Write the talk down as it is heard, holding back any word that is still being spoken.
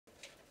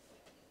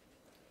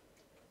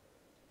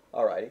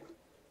Alrighty.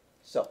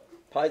 So,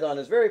 Python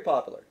is very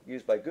popular,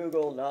 used by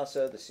Google,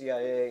 NASA, the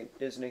CIA,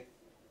 Disney.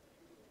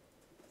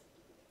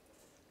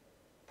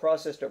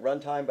 Processed at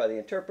runtime by the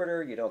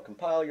interpreter. You don't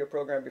compile your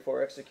program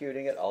before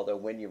executing it, although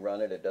when you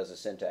run it, it does a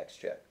syntax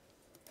check.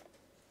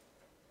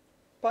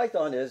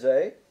 Python is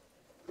it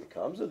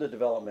comes with a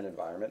development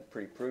environment,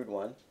 pretty crude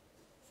one.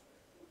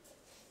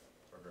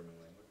 Programming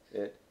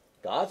language. It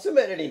got some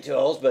editing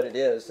tools, but it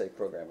is a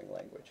programming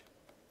language.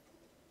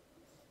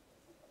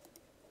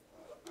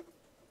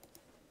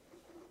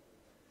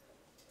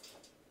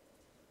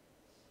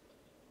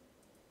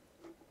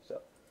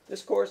 So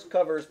this course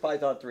covers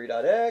Python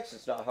 3.x.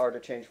 It's not hard to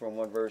change from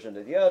one version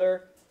to the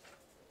other.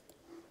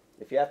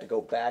 If you have to go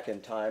back in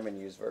time and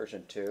use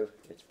version 2,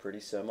 it's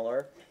pretty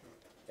similar.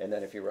 And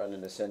then if you run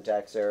into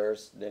syntax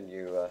errors, then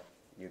you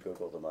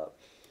Google them up.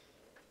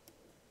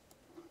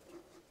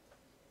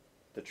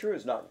 The true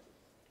is not,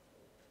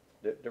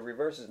 the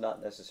reverse is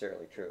not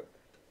necessarily true.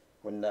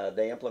 When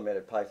they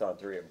implemented Python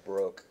 3, it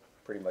broke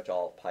pretty much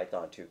all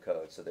Python 2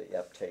 code, so the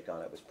uptake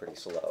on it was pretty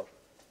slow.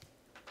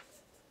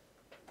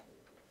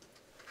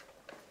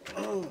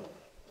 And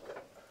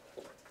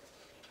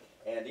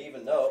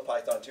even though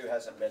Python 2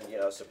 hasn't been,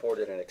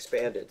 supported and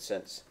expanded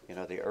since,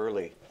 the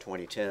early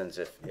 2010s,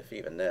 if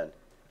even then,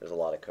 there's a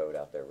lot of code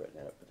out there written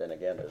in it. But then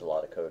again, there's a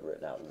lot of code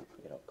written out in,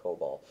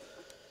 COBOL.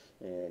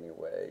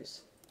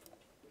 Anyways,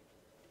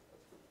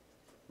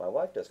 my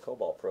wife does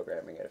COBOL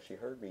programming, and if she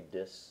heard me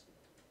diss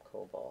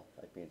COBOL,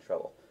 I'd be in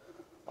trouble.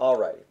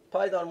 Alrighty,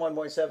 Python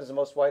 1.7 is the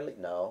most widely?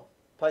 No.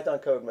 Python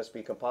code must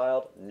be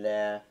compiled?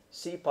 Nah.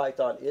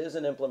 CPython is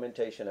an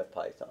implementation of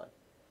Python.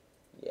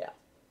 Yeah.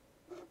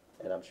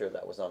 And I'm sure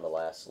that was on the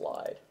last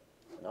slide.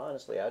 And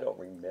honestly, I don't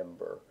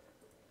remember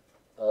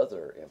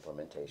other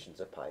implementations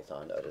of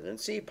Python other than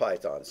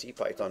CPython.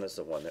 CPython is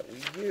the one that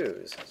we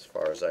use, as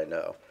far as I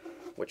know,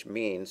 which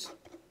means,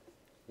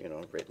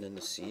 written in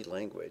the C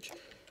language.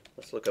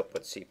 Let's look up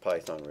what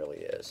CPython really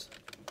is.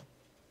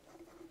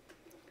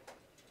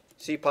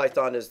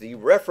 CPython is the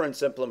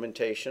reference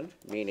implementation,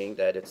 meaning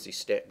that it's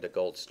the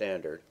gold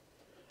standard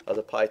of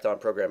the Python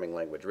programming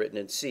language, written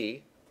in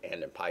C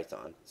and in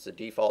Python. It's the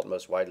default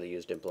most widely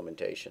used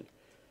implementation.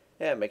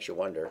 Yeah, it makes you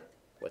wonder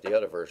what the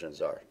other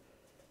versions are.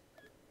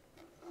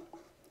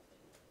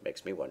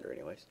 Makes me wonder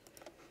anyways.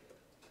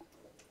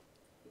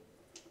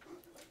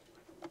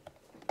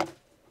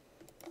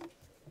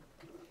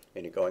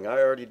 And you're going, I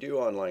already do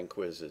online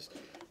quizzes.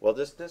 Well,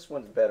 this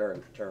one's better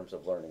in terms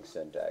of learning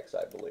syntax,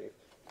 I believe.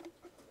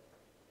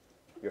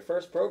 Your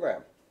first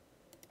program.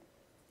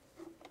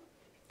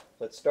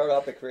 Let's start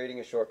off by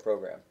creating a short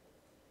program.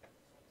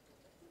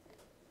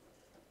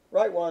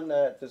 Write one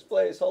that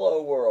displays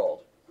hello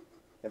world.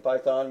 In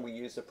Python, we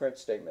use the print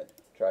statement.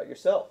 Try it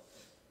yourself.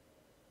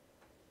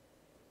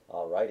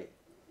 Alrighty.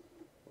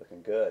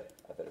 Looking good.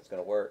 I bet it's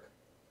going to work.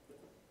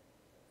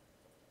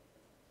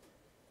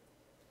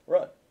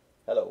 Run.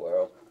 Hello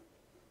world.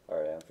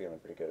 Alright, I'm feeling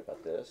pretty good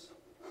about this.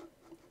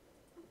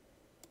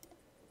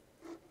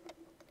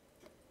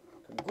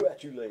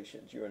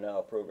 Congratulations, you are now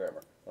a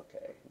programmer.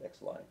 Okay,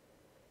 next line.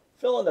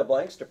 Fill in the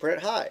blanks to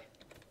print hi.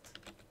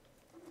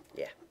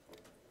 Yeah.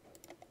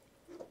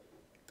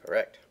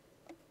 Correct.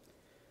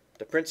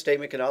 The print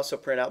statement can also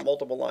print out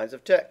multiple lines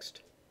of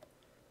text.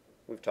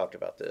 We've talked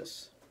about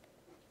this.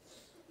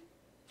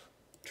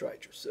 Try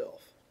it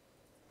yourself.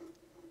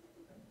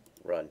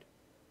 Run.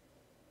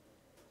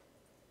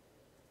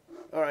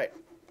 Alright.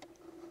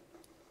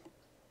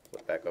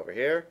 Flip back over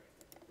here.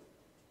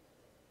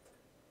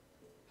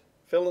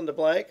 Fill in the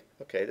blank.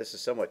 Okay, this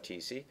is somewhat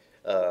teasy.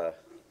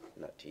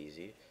 Not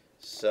teasy.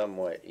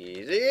 Somewhat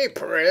easy.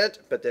 Print.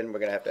 But then we're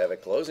going to have a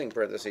closing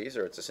parentheses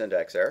or it's a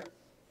syntax error.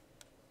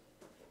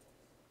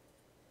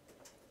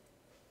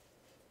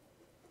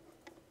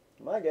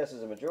 My guess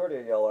is a majority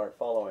of y'all aren't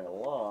following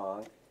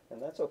along, and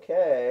that's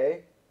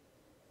okay.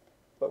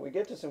 But we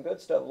get to some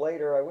good stuff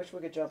later. I wish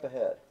we could jump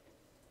ahead.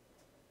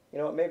 You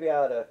know what, maybe I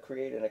ought to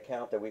create an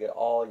account that we could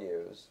all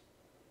use,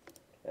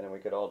 and then we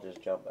could all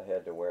just jump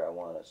ahead to where I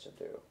want us to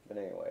do. But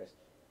anyways.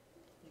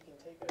 You can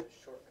take a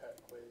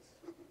shortcut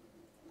quiz.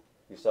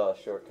 You saw a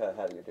shortcut?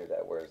 How do you do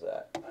that? Where is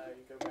that? You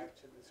go back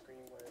to the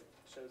screen where it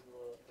shows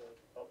the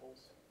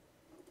bubbles.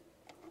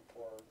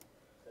 Or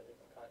the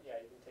different yeah,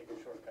 you can take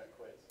a shortcut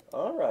quiz.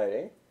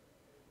 Alrighty.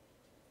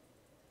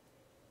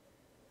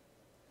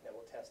 That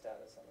will test out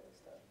some of this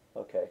stuff.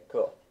 Okay,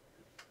 cool.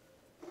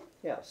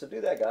 Yeah, so do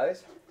that,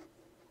 guys.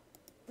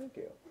 Thank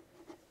you.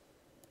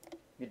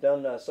 You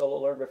done solo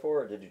learn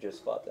before, or did you just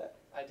spot that?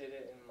 I did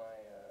it in my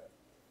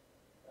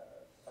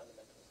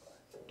fundamentals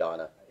class.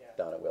 Donna. Yeah.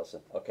 Donna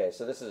Wilson. Okay,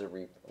 so this is a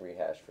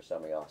rehash for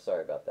some of y'all.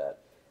 Sorry about that.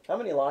 How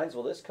many lines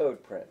will this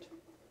code print?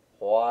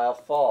 While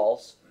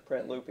false,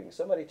 print looping.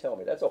 Somebody tell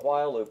me. That's a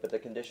while loop, but the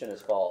condition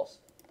is false.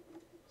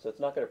 So it's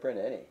not going to print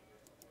any.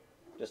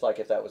 Just like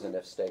if that was an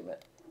if statement.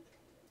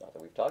 Not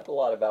that we've talked a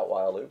lot about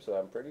while loops, so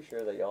I'm pretty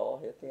sure that y'all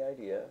hit the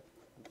idea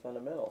in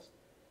fundamentals.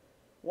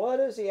 What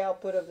is the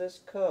output of this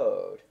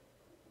code?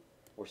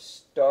 We're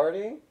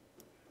starting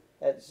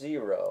at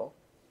 0.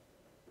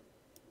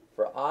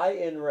 For I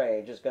in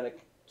range is going to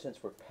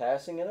since we're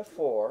passing in a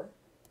 4,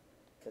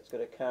 it's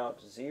going to count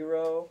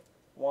 0,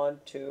 1,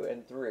 2,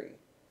 and 3.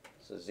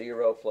 So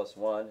 0 plus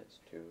 1 is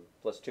 2,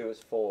 plus 2 is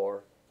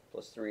 4,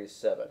 plus 3 is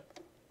 7.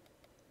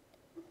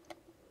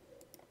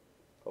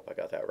 Hope I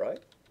got that right.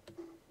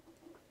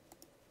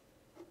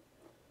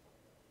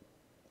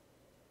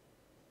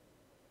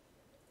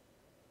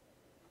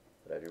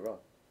 What did I do wrong?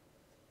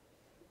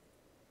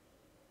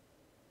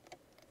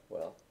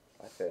 Well,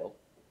 I failed.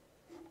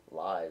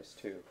 Lives,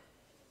 too.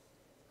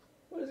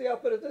 What is the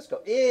output of this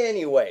code?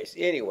 Anyways,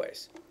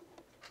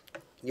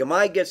 you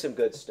might get some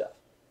good stuff,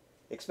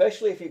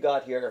 especially if you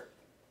got here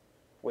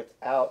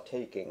without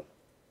taking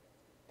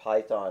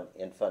Python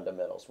in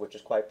fundamentals, which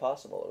is quite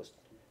possible.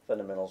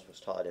 Fundamentals was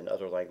taught in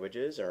other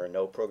languages or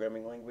no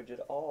programming language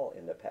at all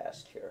in the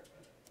past here.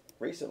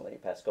 Recently,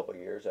 past couple of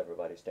years,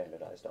 everybody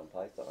standardized on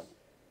Python.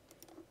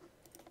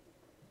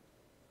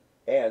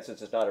 And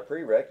since it's not a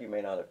prereq, you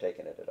may not have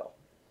taken it at all.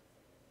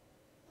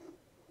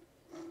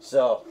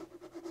 So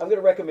I'm going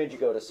to recommend you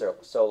go to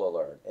Solo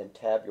Learn and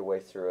tab your way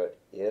through it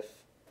if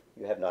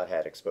you have not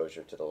had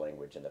exposure to the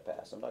language in the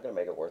past. I'm not going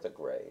to make it worth a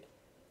grade,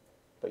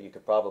 but you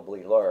could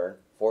probably learn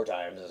 4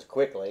 times as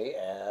quickly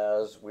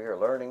as we are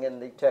learning in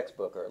the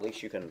textbook, or at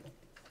least you can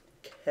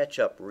catch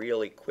up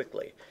really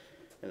quickly.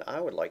 And I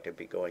would like to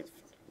be going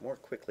more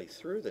quickly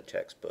through the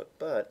textbook,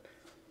 but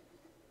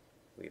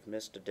we've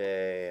missed a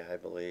day, I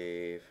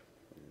believe.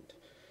 And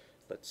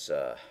let's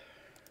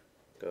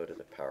go to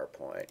the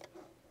PowerPoint.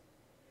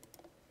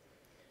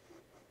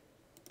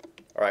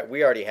 All right,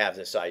 we already have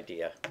this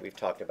idea. We've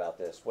talked about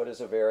this. What is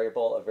a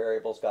variable? A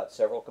variable's got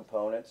several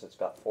components. It's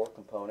got 4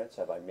 components.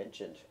 Have I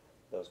mentioned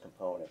those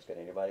components? Can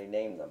anybody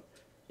name them?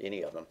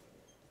 Any of them?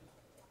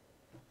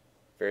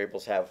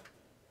 Variables have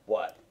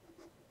what?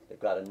 They've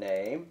got a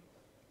name.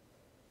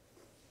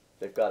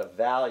 They've got a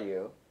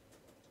value.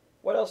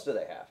 What else do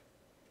they have?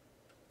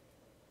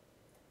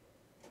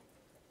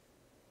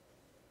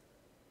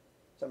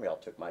 Some of y'all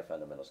took my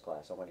fundamentals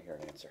class. I want to hear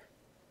an answer.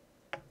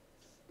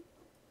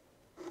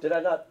 Did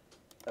I not?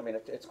 I mean,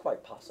 it's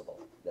quite possible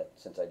that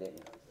since I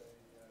didn't.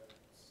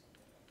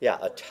 Yeah,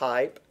 a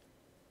type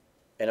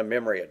and a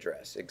memory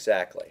address.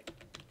 Exactly.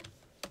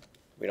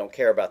 We don't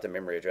care about the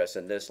memory address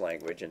in this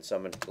language. In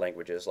some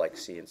languages like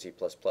C and C++,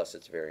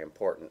 it's very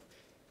important.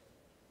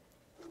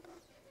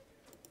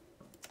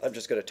 I'm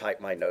just going to type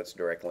my notes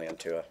directly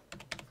into it.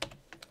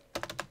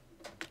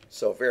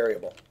 So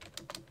variable.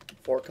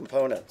 4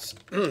 components.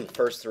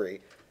 First 3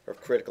 are of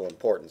critical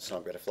importance, so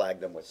I'm going to flag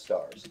them with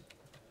stars.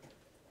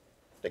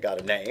 They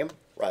got a name,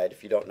 right?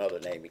 If you don't know the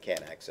name, you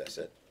can't access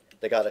it.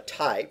 They got a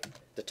type.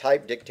 The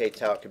type dictates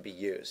how it can be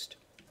used.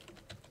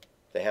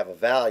 They have a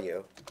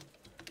value,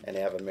 and they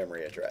have a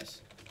memory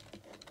address.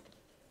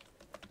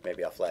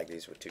 Maybe I'll flag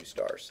these with 2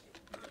 stars.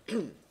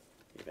 Even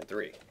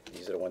 3.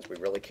 These are the ones we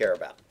really care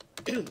about.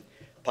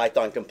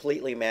 Python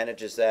completely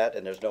manages that,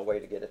 and there's no way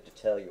to get it to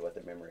tell you what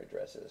the memory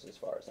address is, as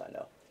far as I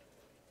know.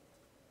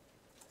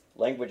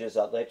 Languages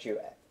that let you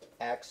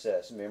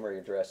access memory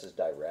addresses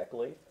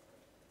directly,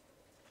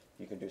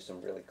 you can do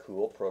some really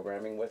cool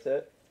programming with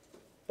it,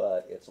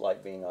 but it's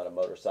like being on a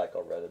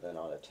motorcycle rather than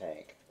on a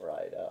tank,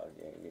 right?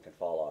 You can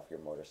fall off your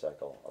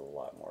motorcycle a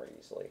lot more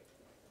easily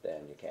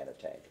than you can a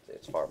tank.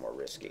 It's far more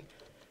risky.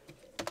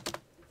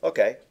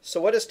 Okay,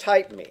 so what does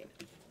type mean?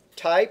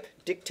 Type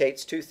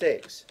dictates 2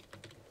 things.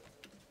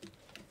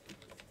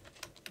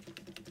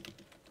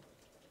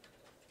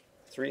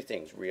 3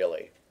 things,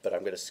 really, but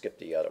I'm going to skip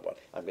the other one.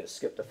 I'm going to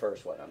skip the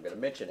first one. I'm going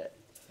to mention it,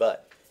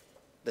 but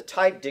the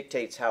type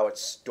dictates how it's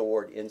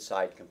stored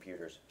inside the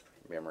computer's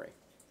memory.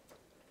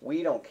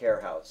 We don't care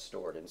how it's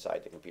stored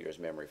inside the computer's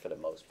memory for the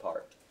most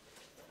part.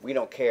 We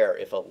don't care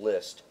if a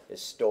list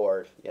is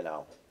stored,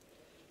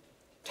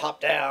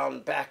 top down,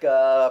 back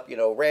up,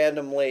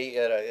 randomly,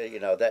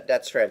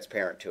 that's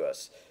transparent to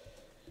us.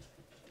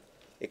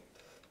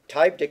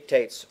 Type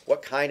dictates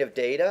what kind of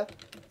data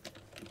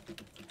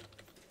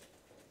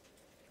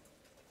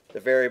the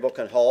variable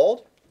can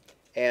hold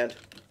and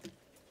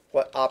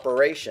what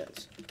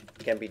operations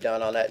can be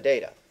done on that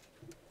data.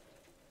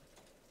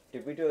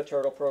 Did we do a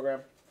turtle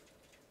program?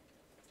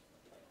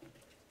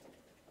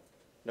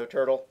 No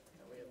turtle?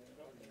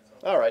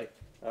 All righty.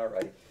 All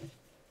righty.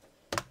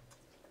 Let's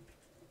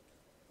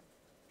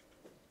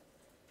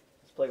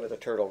play with a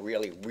turtle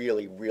really,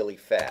 really, really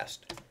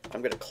fast.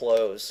 I'm going to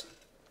close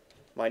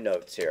my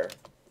notes here.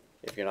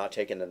 If you're not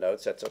taking the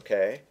notes, that's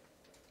okay.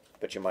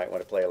 But you might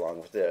want to play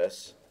along with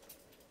this.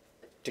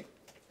 To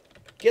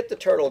get the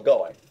turtle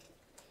going,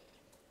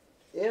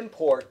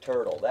 import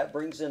turtle. That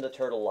brings in the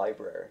turtle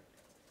library.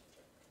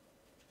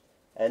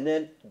 And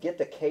then get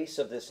the case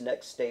of this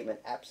next statement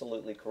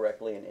absolutely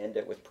correctly and end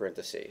it with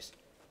parentheses.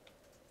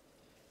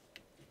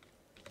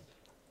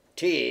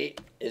 T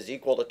is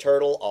equal to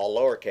turtle, all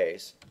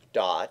lowercase,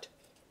 dot,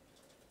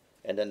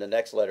 and then the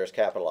next letter is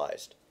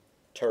capitalized.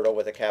 Turtle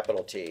with a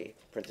capital T,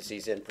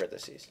 parentheses in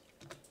parentheses.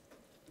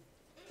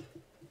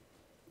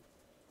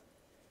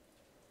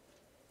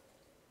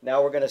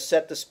 Now we're going to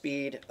set the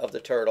speed of the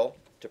turtle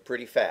to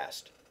pretty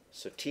fast.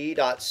 So T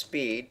dot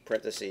speed,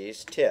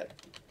 parentheses, 10.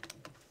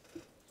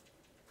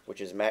 which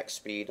is max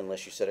speed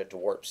unless you set it to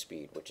warp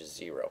speed, which is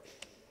 0.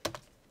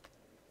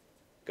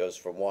 Goes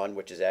from 1,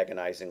 which is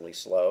agonizingly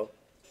slow,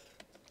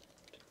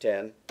 to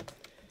 10.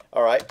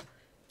 All right.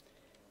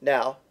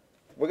 Now,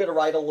 we're going to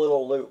write a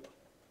little loop.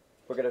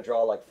 We're going to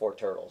draw like 4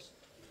 turtles.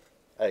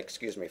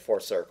 Excuse me, 4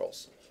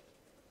 circles.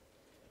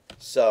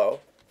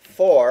 So,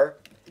 for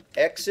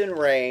x in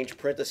range,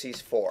 parentheses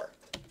 4.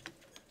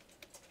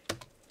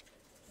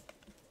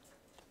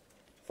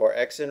 For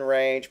x in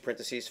range,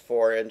 parentheses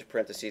 4 into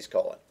parentheses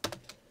colon.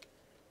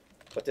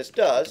 What this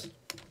does,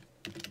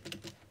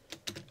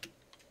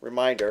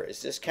 reminder,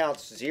 is this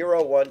counts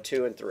 0, 1,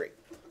 2, and 3.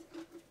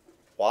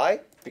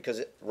 Why?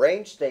 Because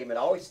range statement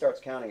always starts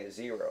counting at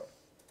 0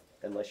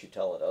 unless you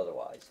tell it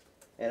otherwise.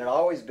 And it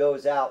always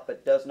goes out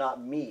but does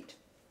not meet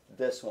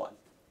this one.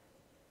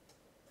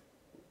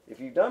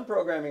 If you've done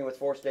programming with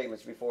 4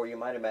 statements before, you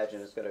might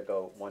imagine it's going to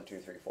go 1,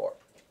 2, 3, 4.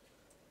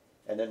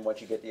 And then once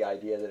you get the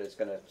idea that it's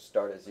going to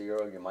start at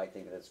 0, you might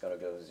think that it's going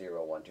to go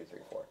 0, 1, 2, 3,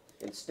 4.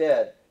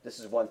 Instead, this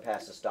is one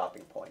past the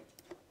stopping point.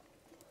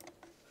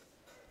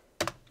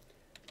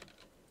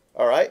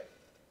 All right,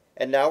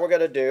 and now we're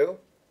going to do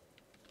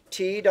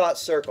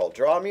t.circle.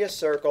 Draw me a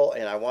circle,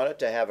 and I want it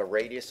to have a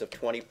radius of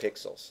 20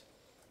 pixels.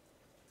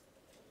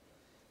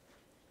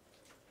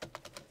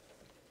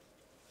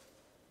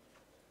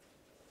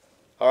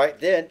 All right,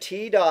 then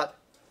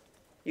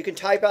you can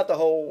type out the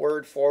whole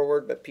word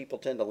forward, but people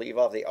tend to leave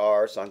off the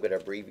R, so I'm going to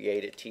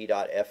abbreviate it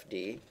t.fd.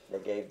 They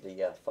gave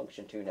the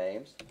function 2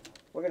 names.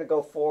 We're going to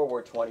go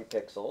forward 20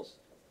 pixels,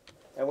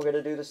 and we're going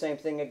to do the same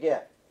thing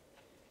again.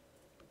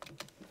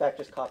 In fact,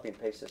 just copy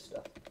and paste this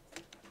stuff.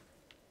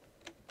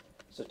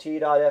 So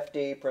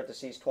t.fd,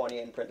 parentheses 20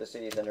 in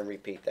parentheses, and then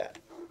repeat that.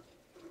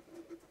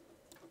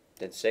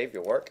 Then save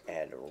your work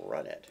and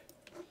run it.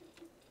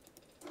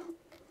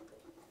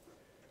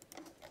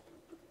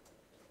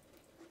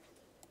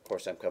 Of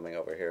course, I'm coming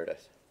over here to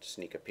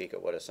sneak a peek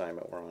at what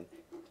assignment we're on.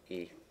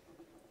 E.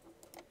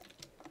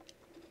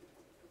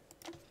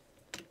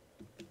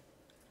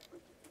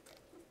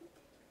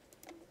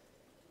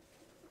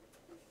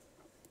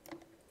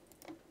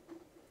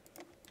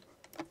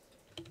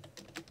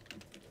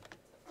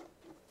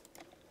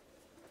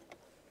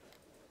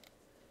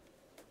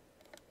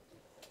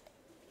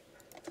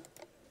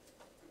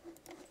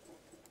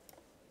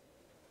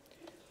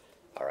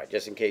 All right,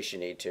 just in case you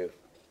need to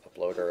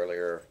upload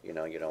earlier, you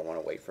don't want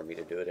to wait for me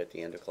to do it at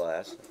the end of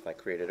class. If I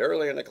create it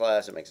earlier in the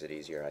class, it makes it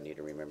easier. I need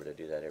to remember to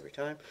do that every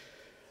time.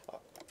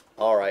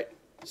 All right,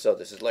 so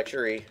this is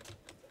lecture E.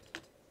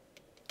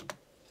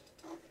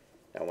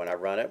 Now when I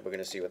run it, we're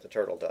going to see what the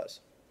turtle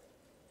does.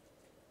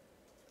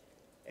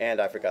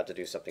 And I forgot to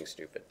do something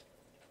stupid.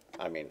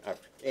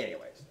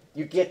 Anyways,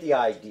 you get the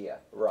idea,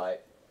 right?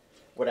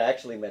 What I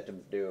actually meant to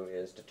do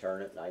is to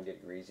turn it 90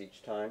 degrees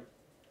each time.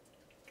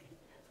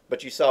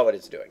 But you saw what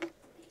it's doing.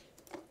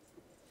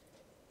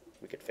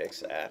 We could fix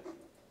that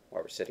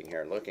while we're sitting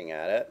here looking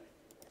at it.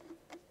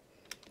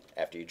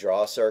 After you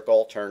draw a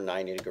circle, turn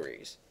 90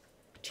 degrees.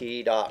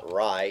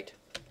 T.right,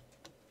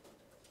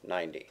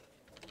 90.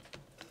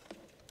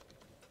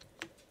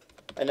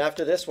 And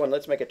after this one,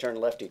 let's make it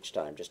turn left each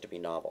time, just to be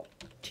novel.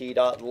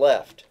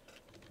 T.left,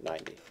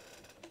 90.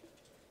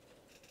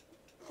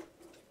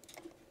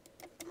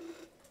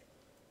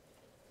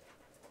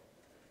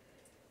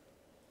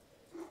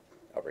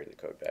 I'll bring the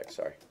code back,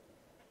 sorry.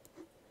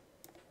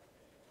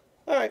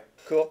 All right,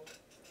 cool.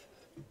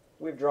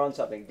 We've drawn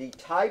something. The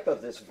type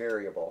of this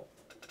variable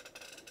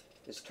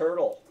is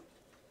turtle.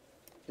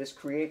 This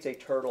creates a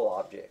turtle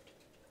object.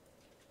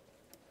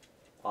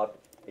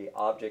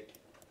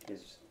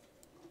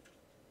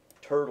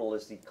 Turtle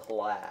is the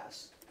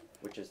class,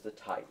 which is the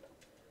type.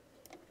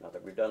 Not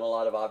that we've done a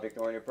lot of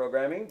object-oriented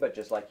programming, but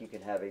just like you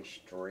can have a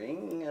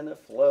string and a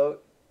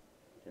float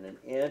and an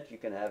int, you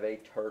can have a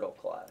turtle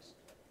class.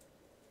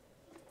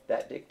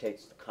 That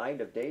dictates the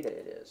kind of data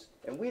it is.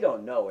 And we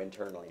don't know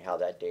internally how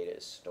that data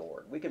is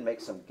stored. We can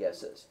make some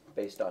guesses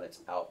based on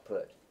its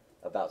output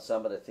about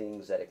some of the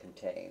things that it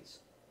contains.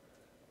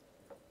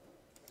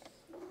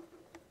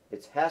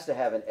 It has to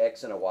have an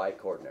x and a y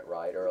coordinate,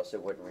 right? Or else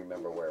it wouldn't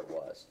remember where it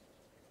was.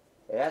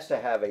 It has to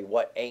have a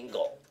what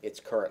angle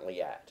it's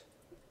currently at.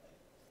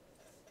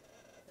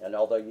 And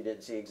although you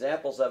didn't see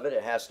examples of it,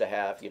 it has to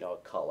have, a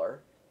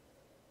color.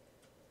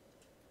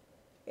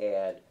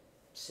 And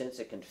since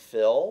it can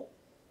fill,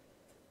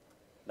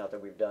 not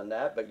that we've done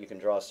that, but you can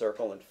draw a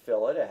circle and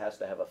fill it. It has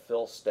to have a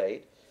fill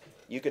state.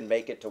 You can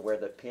make it to where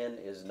the pin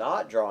is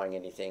not drawing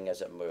anything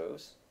as it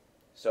moves.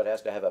 So it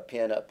has to have a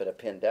pin up and a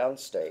pin down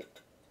state.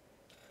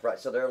 Right,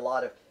 so there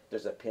are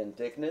there's a pin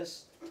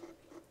thickness.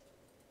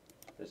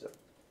 There's a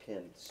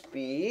pin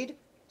speed.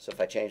 So if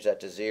I change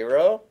that to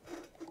 0,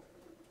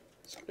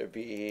 it's going to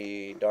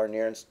be darn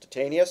near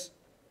instantaneous.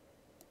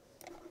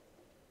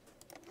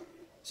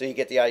 So you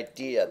get the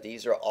idea.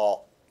 These are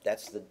all,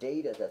 that's the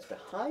data that's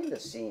behind the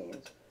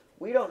scenes.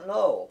 We don't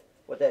know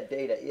what that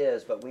data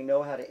is, but we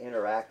know how to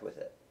interact with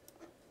it.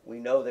 We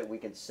know that we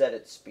can set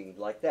its speed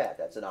like that.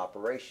 That's an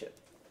operation.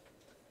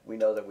 we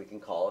know that we can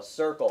call a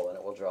circle and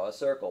it will draw a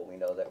circle. We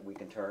know that we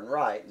can turn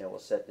right and it will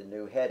set the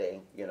new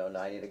heading,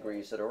 90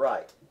 degrees to the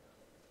right.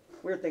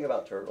 Weird thing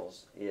about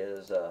turtles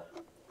is, come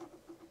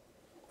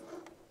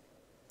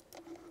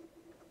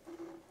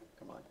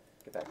on,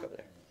 get back over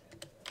there.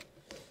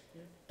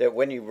 That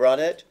when you run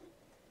it,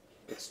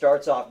 it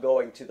starts off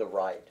going to the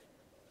right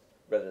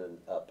rather than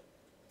up.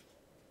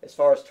 As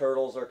far as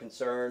turtles are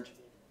concerned,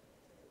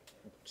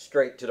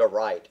 straight to the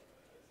right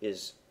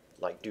is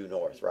like due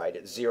north, right?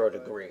 It's 0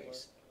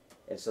 degrees.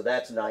 And so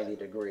that's 90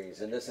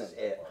 degrees. And this is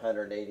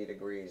 180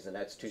 degrees, and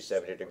that's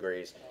 270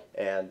 degrees.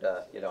 And,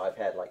 I've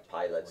had like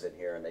pilots in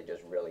here, and they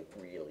just really,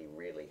 really,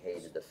 really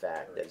hated the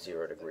fact that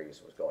 0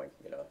 degrees was going,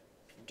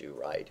 due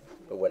right,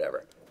 but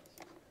whatever.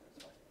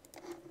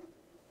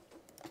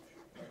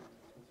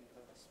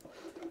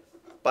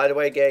 By the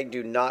way, gang,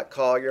 do not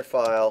call your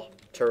file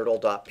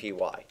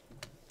turtle.py.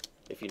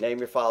 If you name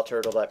your file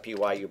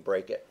turtle.py, you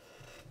break it.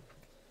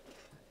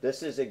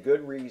 This is a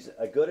good reason,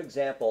 a good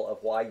example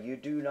of why you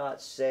do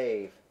not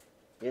save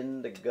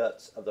in the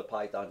guts of the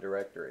Python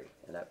directory,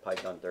 in that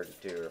Python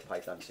 32 or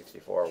Python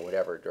 64 or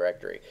whatever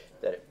directory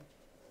that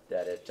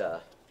it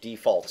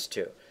defaults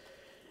to.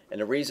 And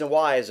the reason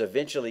why is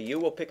eventually you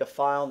will pick a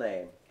file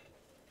name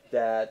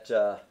that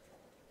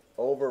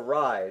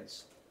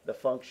overrides the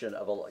function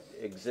of an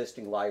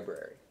existing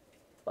library.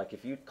 Like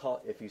if you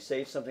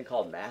save something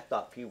called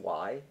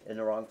math.py in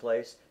the wrong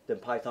place, then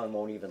Python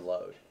won't even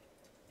load.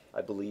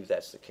 I believe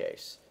that's the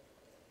case.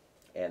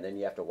 And then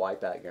you have to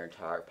wipe out your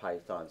entire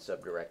Python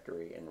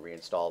subdirectory and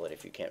reinstall it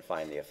if you can't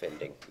find the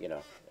offending,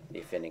 the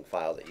offending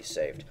file that you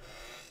saved.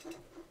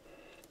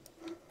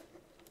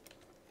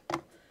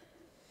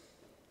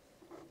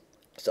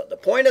 So the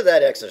point of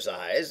that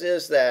exercise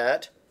is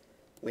that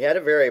we had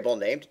a variable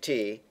named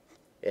t.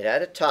 It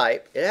had a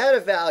type. It had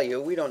a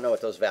value. We don't know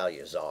what those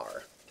values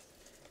are.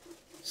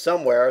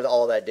 Somewhere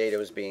all that data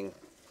was being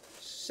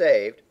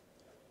saved.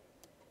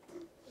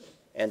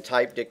 And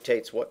type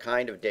dictates what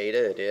kind of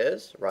data it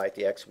is, right?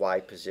 The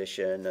XY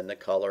position and the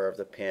color of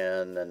the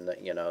pen and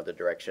the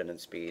direction and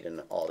speed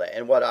and all that,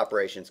 and what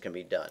operations can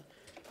be done.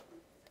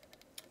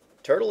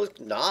 Turtle is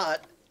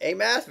not a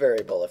math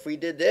variable. If we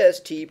did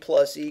this, t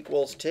plus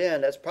equals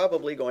 10, that's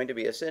probably going to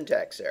be a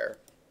syntax error.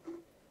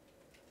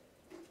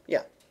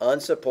 Yeah,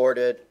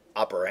 unsupported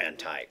operand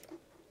type.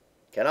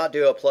 Cannot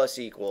do a plus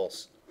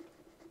equals.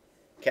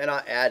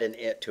 Cannot add an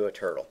int to a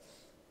turtle.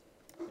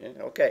 Yeah,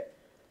 okay.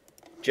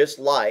 Just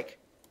like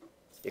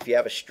if you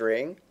have a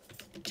string,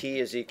 t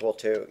is equal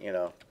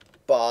to,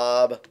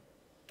 Bob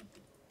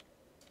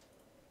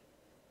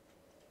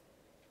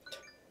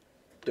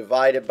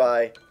divided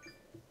by,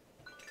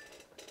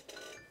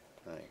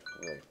 I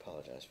really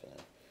apologize for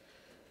that.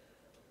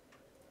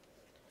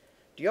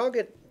 Do y'all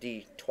get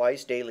the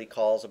twice daily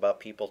calls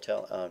about people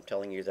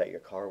telling you that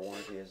your car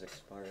warranty is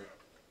expired?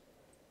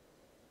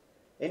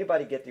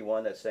 Anybody get the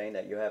one that's saying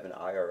that you have an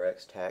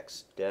IRS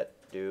tax debt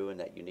due and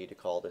that you need to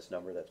call this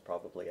number that's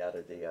probably out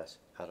of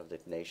the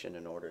nation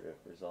in order to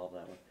resolve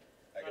that one?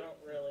 I don't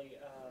really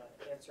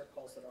answer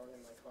calls that aren't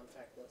in my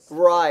contact list.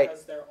 Right.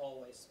 Because they're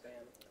always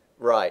spam.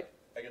 Right.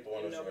 I get the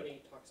one And that's nobody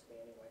talks to me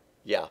anyway.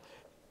 Yeah.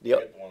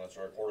 I get the one that's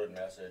a recorded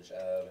message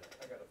of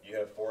you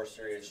have 4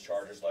 serious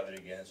charges levied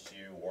against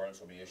you. Warrants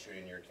will be issued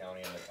in your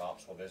county, and the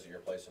cops will visit your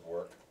place of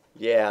work.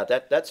 Yeah,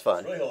 that's fun.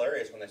 It's really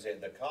hilarious when they say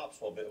the cops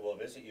will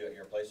visit you at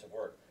your place of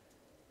work.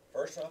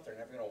 First off, they're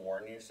never going to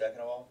warn you.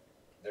 Second of all,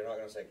 they're not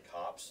going to say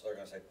cops. They're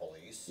going to say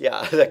police.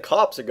 Yeah, the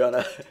cops are going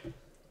to.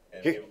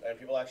 And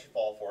people actually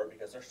fall for it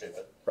because they're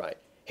stupid. Right.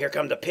 Here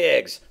come the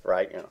pigs.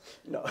 Right.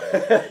 No.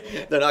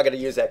 They're not going to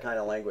use that kind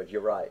of language.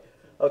 You're right.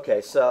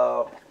 Okay,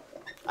 so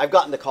I've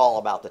gotten the call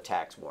about the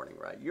tax warning,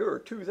 right? You're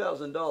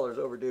 $2,000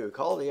 overdue.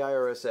 Call the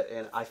IRS,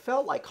 and I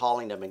felt like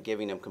calling them and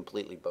giving them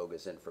completely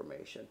bogus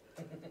information,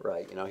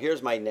 right?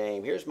 Here's my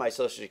name, here's my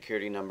social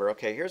security number.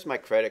 Okay, here's my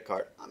credit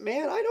card.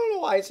 Man, I don't know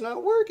why it's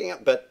not working,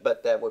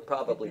 but that would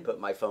probably put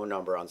my phone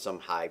number on some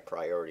high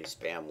priority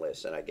spam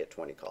list, and I get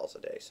 20 calls a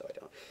day, so I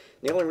don't.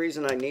 The only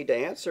reason I need to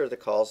answer the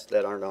calls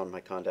that aren't on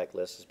my contact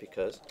list is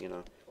because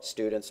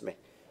students may.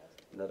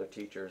 And other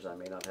teachers, I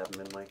may not have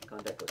them in my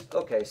contact list.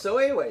 Okay, so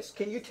anyways,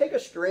 can you take a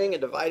string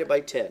and divide it by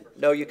 10?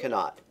 No, you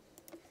cannot.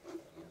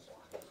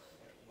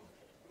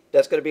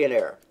 That's going to be an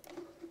error.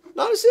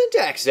 Not a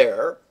syntax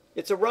error.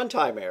 It's a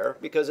runtime error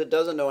because it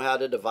doesn't know how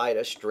to divide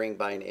a string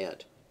by an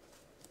int.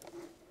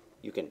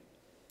 You can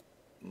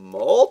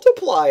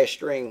multiply a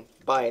string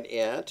by an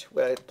int.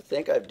 Well, I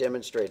think I've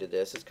demonstrated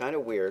this. It's kind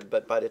of weird,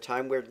 but by the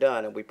time we're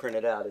done and we print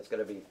it out, it's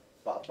going to be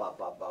bop, bop,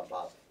 bop, bop,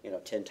 bop,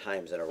 10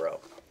 times in a row.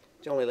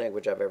 It's the only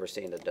language I've ever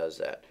seen that does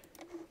that.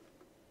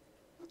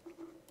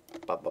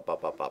 Bop, bop,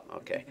 bop, bop, bop.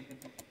 Okay.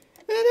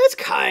 And that's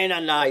kind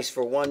of nice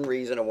for one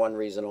reason and one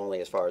reason only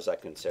as far as I'm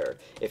concerned.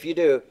 If you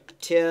do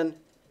 10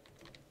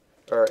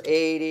 or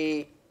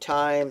 80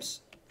 times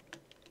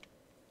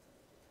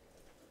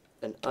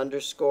an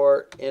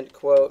underscore end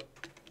quote,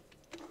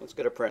 it's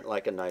going to print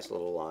like a nice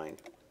little line.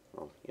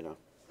 Well,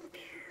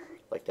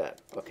 like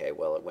that. Okay,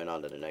 well, it went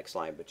on to the next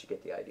line, but you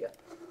get the idea.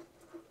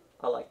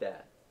 I like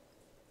that.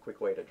 Quick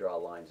way to draw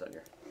lines on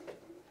your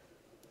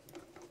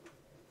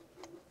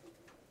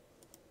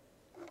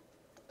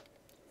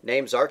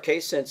Names are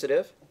case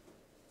sensitive.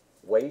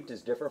 Weight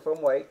is different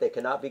from weight. They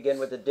cannot begin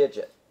with a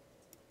digit.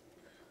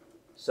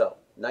 So,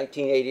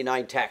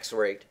 1989 tax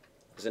rate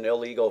is an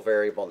illegal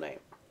variable name,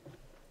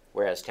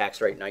 whereas tax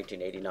rate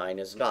 1989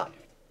 is not.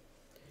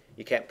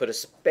 You can't put a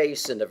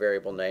space in the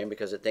variable name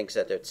because it thinks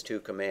that it's two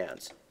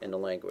commands in the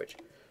language.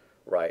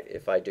 Right,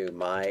 if I do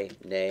my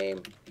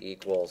name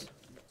equals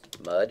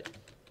mud,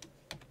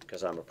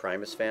 because I'm a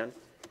Primus fan,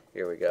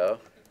 here we go.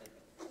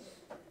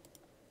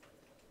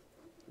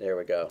 There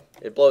we go.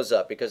 It blows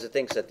up because it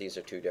thinks that these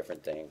are two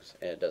different things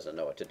and it doesn't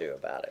know what to do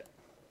about it.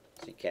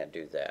 So you can't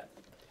do that.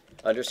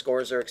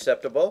 Underscores are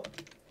acceptable.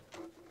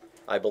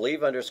 I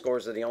believe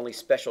underscores are the only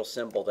special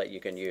symbol that you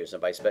can use.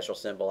 And by special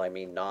symbol, I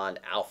mean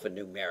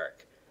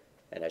non-alphanumeric.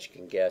 And as you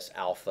can guess,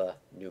 alpha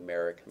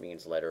numeric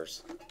means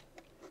letters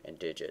and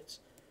digits.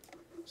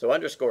 So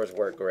underscores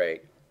work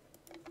great.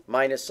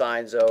 Minus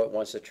signs, though, it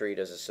wants to treat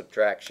as a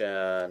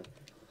subtraction.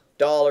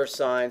 Dollar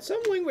sign.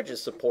 Some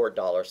languages support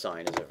dollar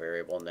sign as a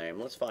variable name.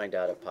 Let's find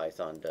out if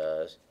Python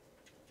does.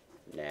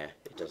 Nah,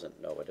 it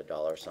doesn't know what a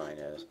dollar sign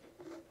is.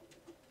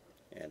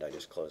 And I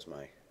just closed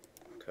my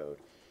code.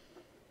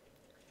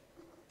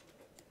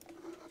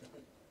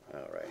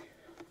 All right.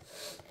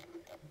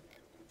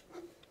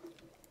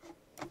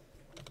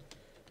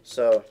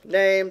 So,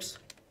 names.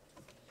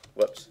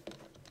 Whoops.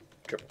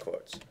 Triple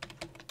quotes.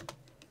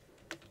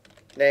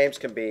 Names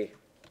can be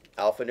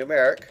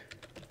alphanumeric.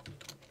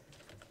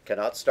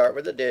 Cannot start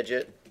with a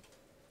digit.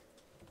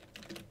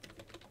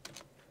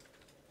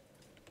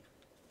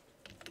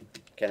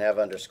 Can have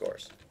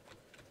underscores.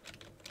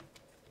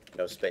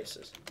 No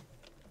spaces.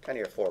 Kind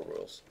of your 4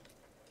 rules.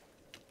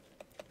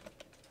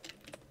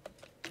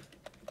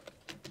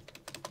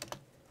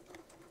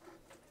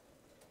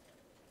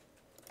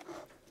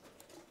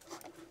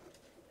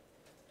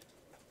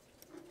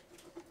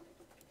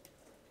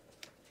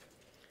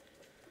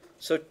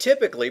 So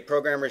typically,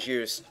 programmers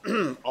use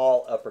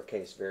all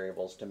uppercase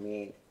variables to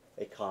mean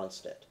a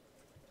constant,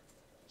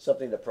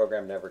 something the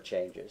program never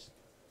changes.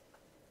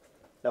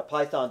 Now,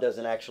 Python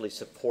doesn't actually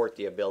support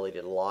the ability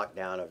to lock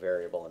down a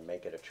variable and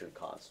make it a true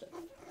constant.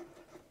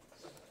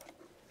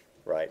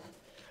 Right.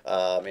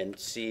 In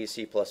C,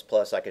 C++,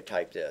 I could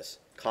type this.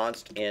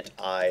 Const int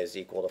I is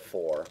equal to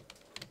 4.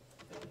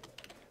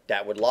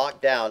 That would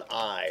lock down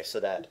I so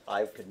that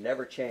I could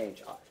never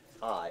change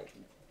I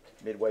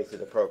midway through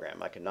the program.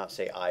 I could not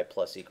say I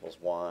plus equals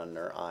 1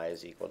 or I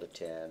is equal to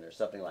 10 or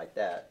something like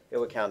that. It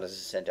would count as a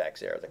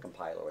syntax error. The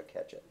compiler would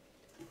catch it.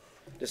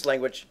 This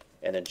language,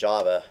 and in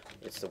Java,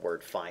 it's the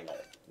word final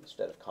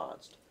instead of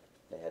const.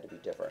 They had to be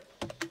different.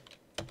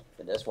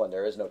 In this one,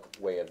 there is no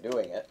way of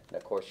doing it. And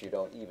of course, you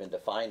don't even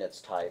define its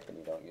type, and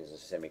you don't use a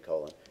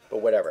semicolon.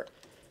 But whatever.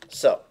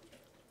 So,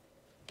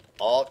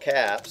 all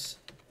caps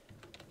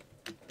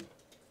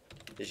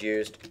is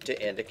used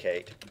to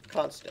indicate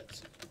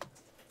constants.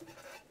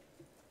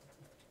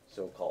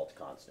 So-called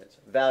constants.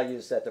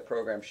 Values that the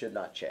program should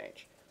not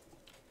change.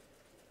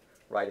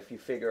 Right, if you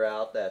figure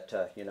out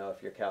that, you know,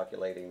 if you're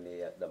calculating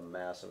the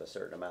mass of a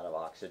certain amount of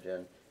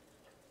oxygen,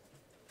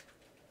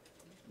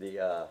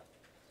 the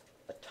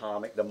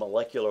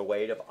molecular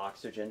weight of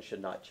oxygen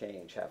should not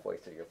change halfway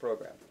through your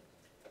program.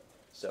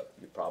 So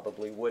you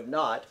probably would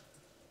not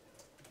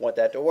want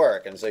that to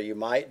work. And so you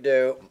might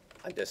do,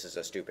 this is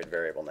a stupid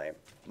variable name,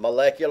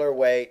 molecular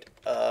weight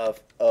of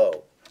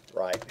O,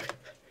 right?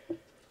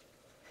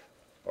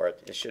 Or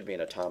it should be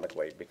an atomic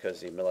weight because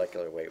the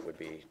molecular weight would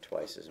be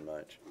twice as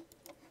much.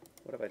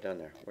 What have I done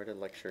there? Where did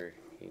lecture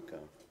heat go?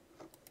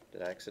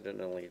 Did I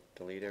accidentally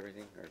delete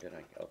everything? Or did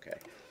I? Okay.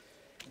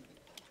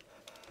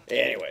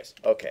 Anyways,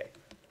 okay.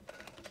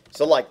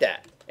 So like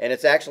that. And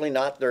it's actually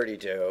not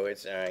 32.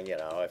 It's, you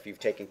know, if you've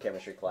taken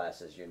chemistry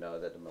classes, you know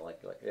that the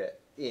molecular...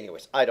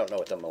 anyways, I don't know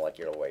what the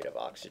molecular weight of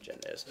oxygen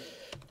is.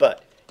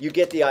 But you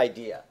get the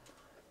idea.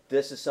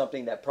 This is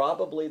something that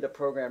probably the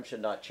program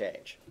should not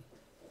change.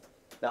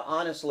 Now,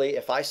 honestly,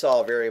 if I saw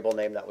a variable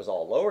name that was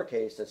all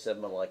lowercase that said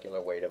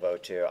molecular weight of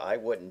O2, I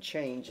wouldn't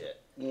change it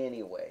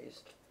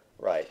anyways,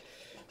 right?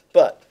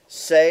 But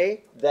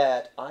say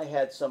that I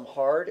had some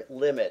hard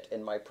limit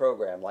in my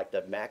program, like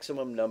the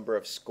maximum number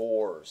of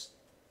scores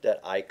that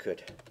I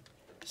could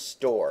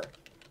store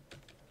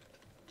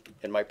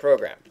in my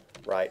program,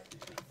 right?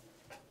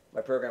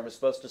 My program was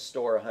supposed to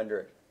store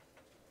 100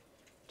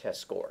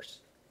 test scores.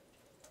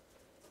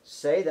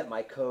 Say that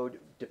my code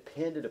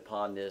depended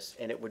upon this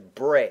and it would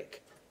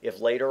break if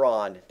later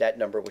on that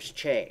number was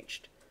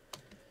changed.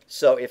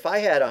 So if I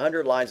had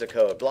 100 lines of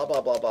code, blah,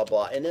 blah, blah, blah,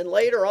 blah, and then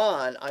later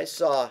on I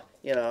saw,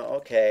 you know,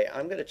 okay,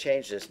 I'm going to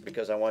change this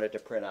because I wanted to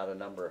print out a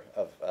number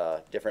of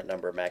different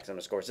number of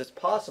maximum scores. It's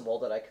possible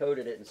that I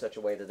coded it in such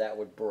a way that that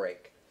would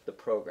break the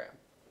program.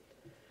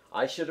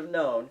 I should have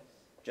known,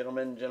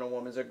 gentlemen and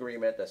gentlewomen's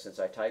agreement, that since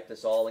I typed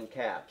this all in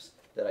caps,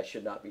 that I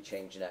should not be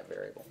changing that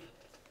variable.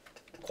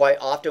 Quite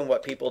often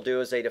what people do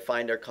is they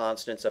define their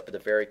constants up at the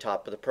very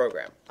top of the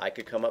program. I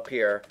could come up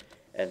here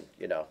and,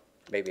 you know,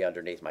 maybe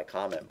underneath my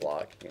comment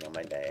block, you know,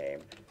 my name,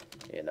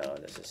 you know,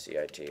 and this is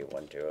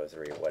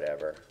CIT1203,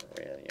 whatever,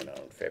 you know,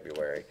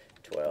 February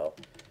 12,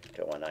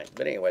 0.019.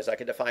 But anyways, I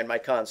can define my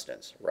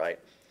constants, right?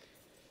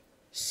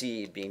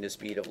 C being the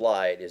speed of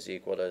light is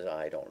equal to,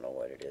 I don't know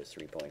what it is,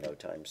 3.0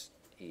 times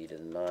e to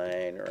the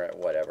 9 or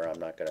whatever. I'm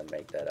not going to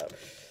make that up.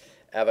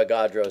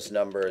 Avogadro's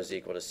number is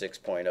equal to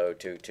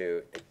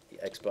 6.022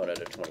 exponent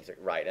of 23.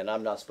 Right, and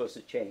I'm not supposed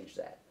to change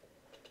that.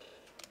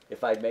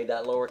 If I'd made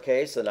that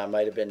lowercase, then I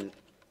might have been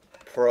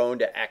prone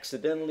to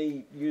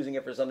accidentally using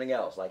it for something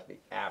else, like the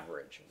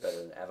average rather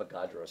than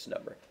Avogadro's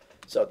number.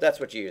 So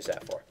that's what you use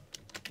that for.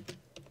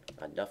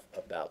 Enough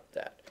about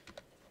that.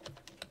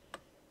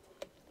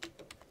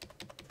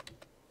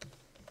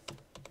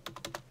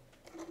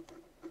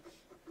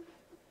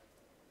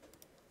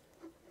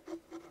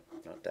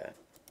 Not that.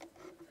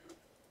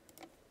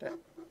 That.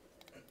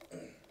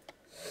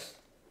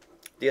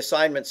 The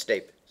assignment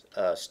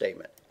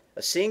statement.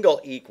 A single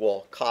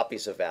equal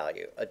copies a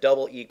value. A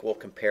double equal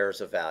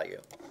compares a value.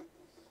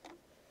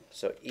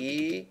 So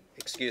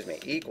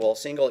equal,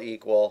 single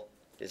equal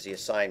is the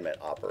assignment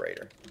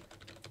operator.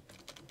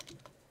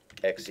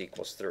 X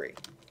equals 3.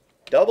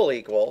 Double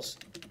equals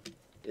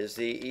is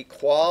the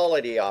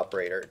equality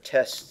operator. It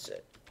tests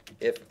it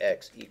if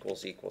X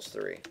equals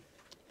 3.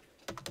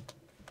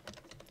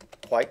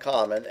 Quite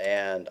common,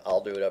 and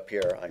I'll do it up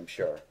here, I'm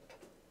sure.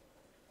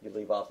 You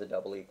leave off the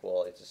double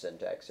equal, it's a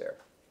syntax error.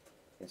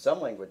 In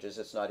some languages,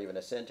 it's not even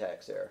a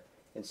syntax error.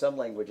 In some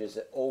languages,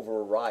 it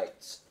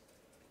overwrites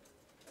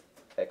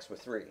X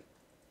with 3,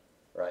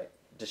 right?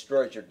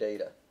 Destroys your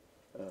data.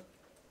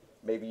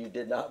 Maybe you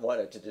did not want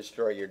it to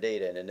destroy your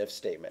data in an if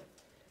statement.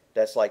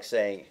 That's like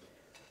saying,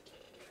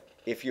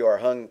 if your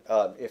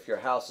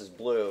house is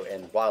blue,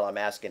 and while I'm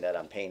asking it,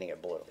 I'm painting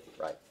it blue,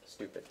 right?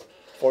 Stupid.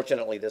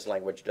 Fortunately, this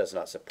language does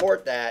not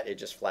support that. It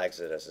just flags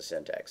it as a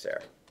syntax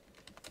error.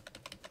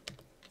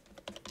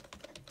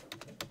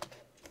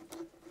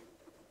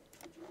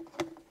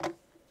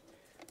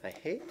 I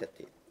hate that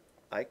the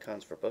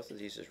icons for both of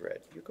these is red.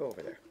 You go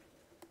over there.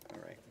 All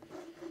right.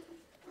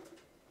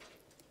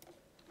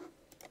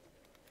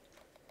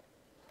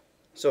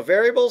 So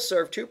variables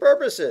serve two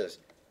purposes.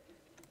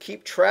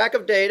 Keep track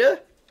of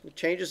data. It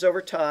changes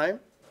over time.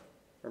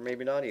 Or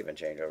maybe not even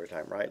change over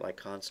time, right? Like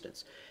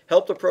constants.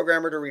 Help the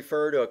programmer to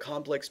refer to a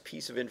complex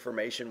piece of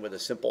information with a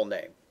simple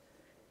name.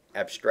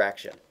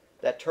 Abstraction.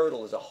 That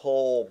turtle is a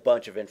whole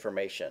bunch of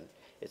information.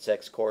 Its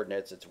x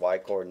coordinates, its y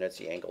coordinates,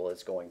 the angle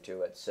it's going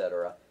to,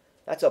 etc.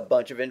 That's a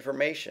bunch of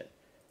information.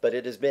 But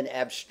it has been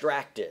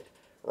abstracted,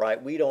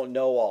 right? We don't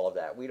know all of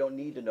that. We don't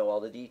need to know all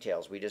the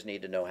details. We just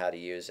need to know how to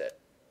use it.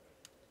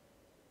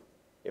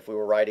 If we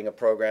were writing a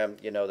program,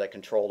 that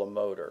controlled a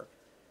motor,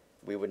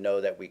 we would know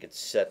that we could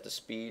set the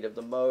speed of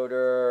the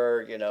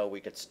motor,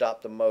 we could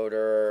stop the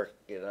motor,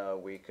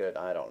 we could,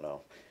 I don't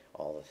know,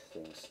 all the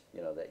things,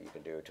 that you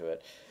could do to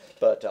it.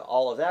 But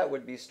all of that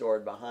would be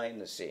stored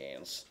behind the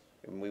scenes.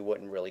 And we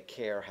wouldn't really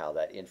care how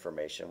that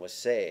information was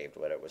saved,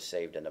 whether it was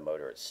saved in the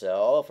motor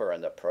itself or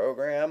in the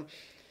program.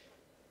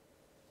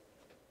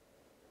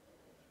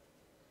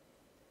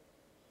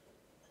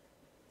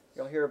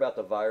 You'll hear about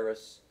the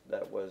virus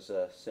that was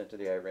sent to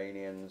the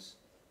Iranians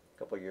a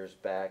couple of years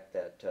back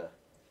that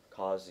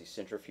caused these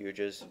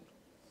centrifuges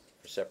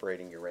for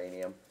separating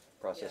uranium,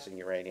 processing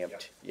uranium.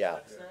 Yeah.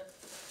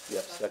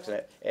 Yep,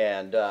 Stuxnet.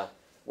 And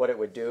what it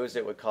would do is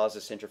it would cause the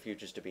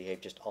centrifuges to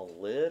behave just a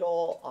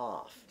little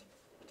off,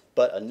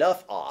 but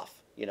enough off.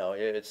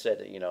 It said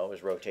that, it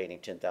was rotating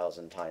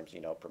 10,000 times,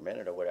 per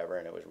minute or whatever,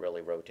 and it was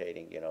really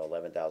rotating,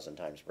 11,000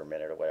 times per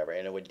minute or whatever,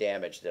 and it would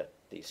damage the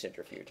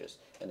centrifuges,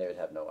 and they would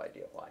have no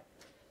idea why.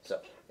 So,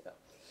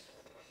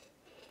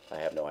 I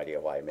have no idea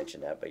why I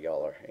mentioned that, but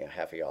y'all are,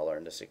 half of y'all are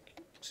into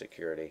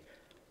security,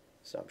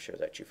 so I'm sure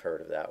that you've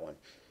heard of that one.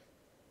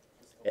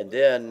 And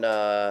then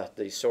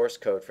the source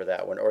code for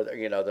that one, or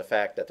the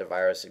fact that the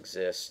virus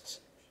exists,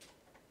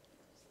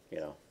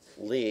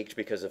 leaked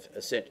because of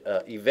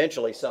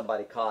eventually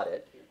somebody caught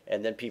it,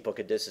 and then people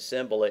could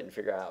disassemble it and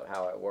figure out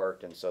how it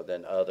worked, and so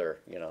then other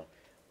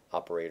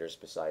operators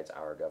besides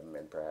our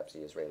government, perhaps the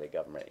Israeli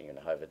government,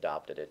 have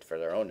adopted it for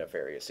their own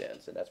nefarious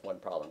ends. And that's one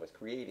problem with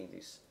creating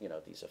these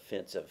these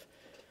offensive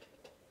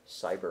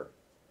cyber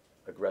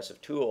aggressive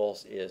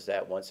tools, is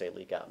that once they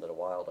leak out into the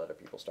wild, other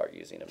people start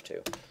using them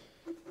too.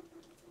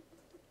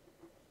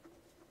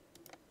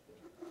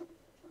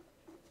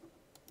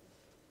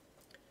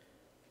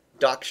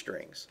 Doc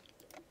strings.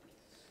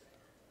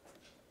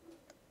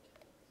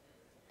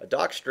 A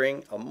doc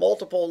string, a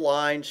multiple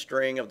line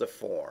string of the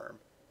form.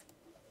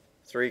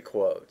 3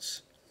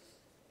 quotes.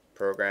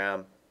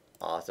 Program,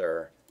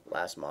 author,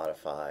 last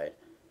modified.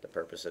 The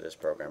purpose of this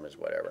program is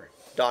whatever.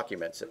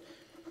 Documents it.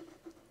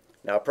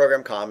 Now, a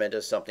program comment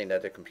is something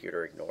that the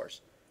computer ignores.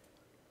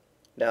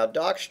 Now,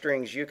 doc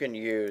strings you can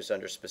use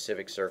under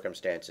specific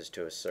circumstances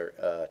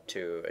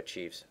to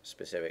achieve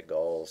specific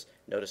goals.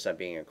 Notice I'm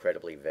being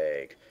incredibly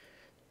vague.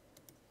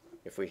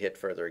 If we hit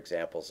further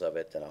examples of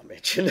it, then I'll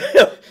mention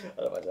them.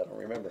 Otherwise, I don't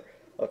remember.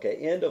 Okay,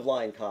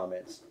 end-of-line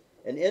comments.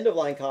 An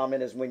end-of-line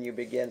comment is when you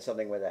begin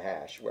something with a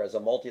hash, whereas a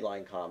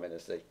multi-line comment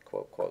is the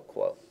quote, quote,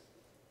 quote.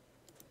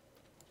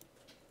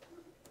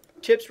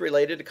 Tips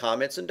related to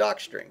comments and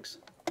doc strings.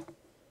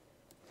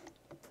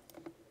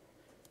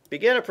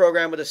 Begin a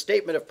program with a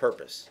statement of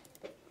purpose.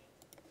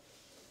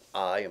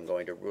 I am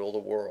going to rule the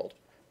world.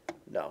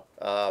 No.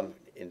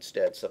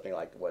 Instead, something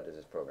like what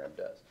this program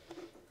does.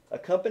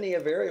 Accompany a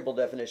variable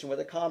definition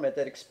with a comment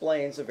that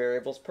explains the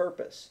variable's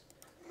purpose.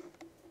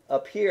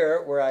 Up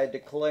here, where I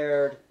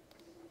declared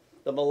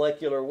the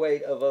molecular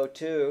weight of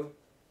O2,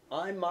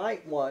 I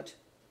might want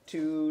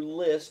to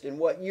list in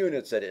what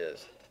units it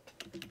is.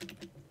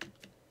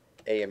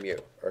 AMU,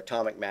 or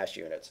atomic mass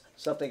units.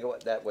 Something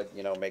that would,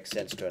 make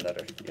sense to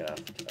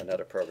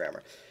another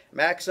programmer.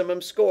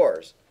 Maximum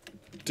scores.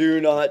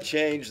 Do not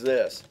change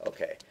this.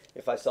 Okay,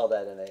 if I saw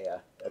that in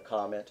a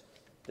comment,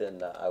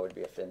 then I would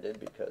be offended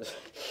because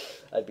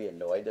I'd be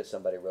annoyed that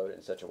somebody wrote it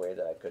in such a way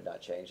that I could not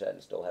change that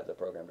and still have the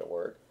program to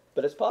work.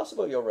 But it's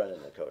possible you'll run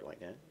into code like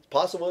that. It's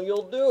possible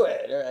you'll do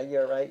it.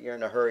 You're right. You're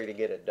in a hurry to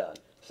get it done.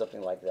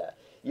 Something like that.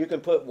 You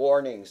can put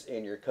warnings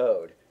in your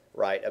code,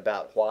 right,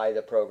 about why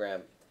the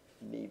program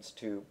needs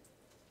to.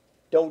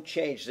 Don't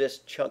change this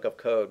chunk of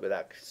code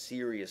without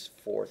serious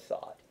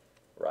forethought,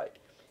 right?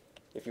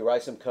 If you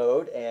write some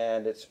code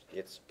and it's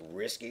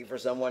risky for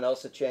someone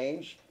else to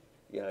change,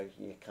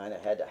 you kind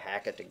of had to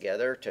hack it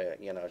together to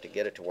to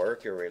get it to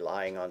work. You're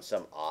relying on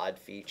some odd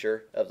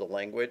feature of the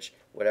language,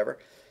 whatever.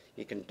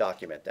 You can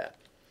document that.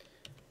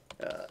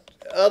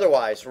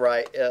 Otherwise,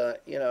 right?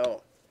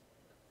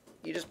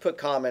 You just put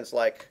comments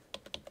like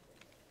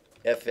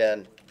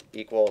FN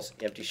equals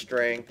empty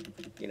string.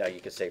 You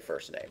could say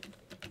first name,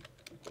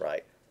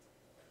 right?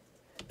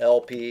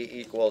 LP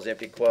equals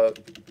empty quote,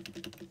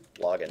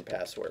 login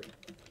password.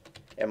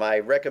 Am I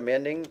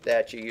recommending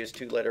that you use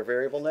two-letter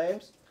variable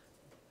names?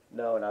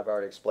 No, and I've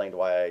already explained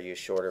why I use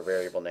shorter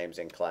variable names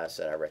in class,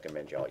 and I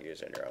recommend you all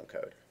use in your own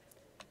code.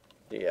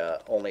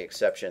 The only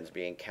exceptions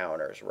being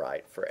counters,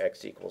 right? For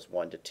x equals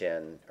 1 to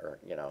 10, or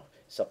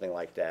something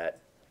like that.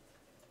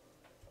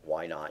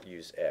 Why not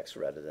use x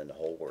rather than the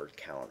whole word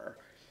counter?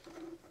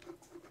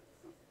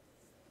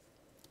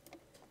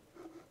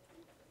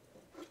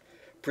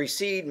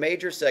 Precede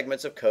major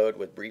segments of code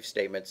with brief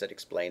statements that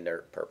explain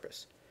their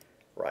purpose,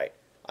 right?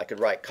 I could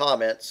write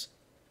comments,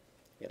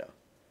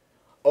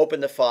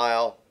 open the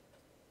file,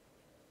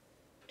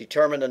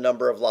 determine the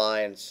number of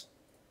lines,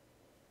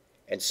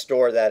 and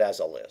store that as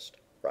a list,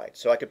 right?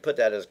 So I could put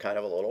that as kind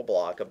of a little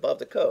block above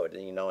the code,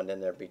 and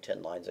then there'd be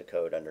 10 lines of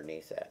code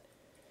underneath that.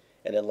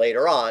 And then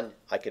later on,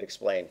 I could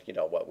explain,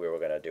 what we were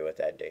going to do with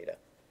that data.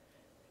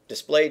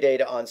 Display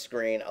data on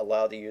screen,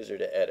 allow the user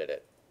to edit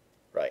it,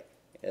 right?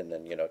 And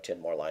then,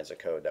 10 more lines of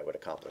code that would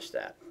accomplish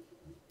that.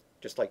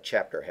 Just like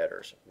chapter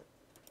headers.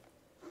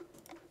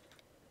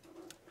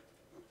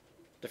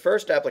 The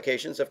first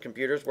applications of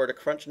computers were to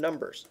crunch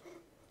numbers.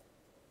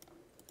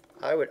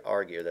 I would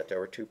argue that there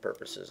were two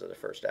purposes of the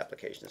first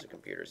applications of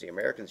computers. The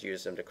Americans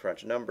used them to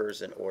crunch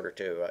numbers in order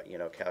to,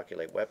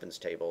 calculate weapons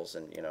tables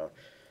and,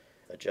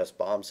 adjust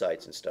bomb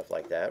sites and stuff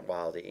like that,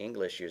 while the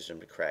English used them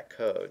to crack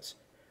codes,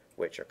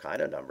 which are kind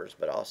of numbers,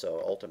 but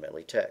also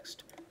ultimately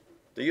text.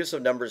 The use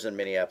of numbers in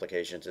many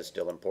applications is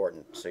still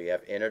important. So you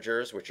have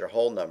integers, which are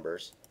whole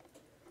numbers.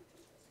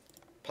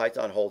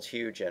 Python holds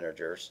huge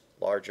integers,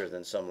 larger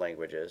than some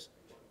languages.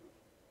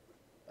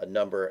 A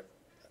number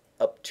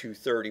up to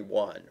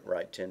 31,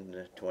 right? 10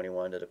 to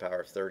 21 to the power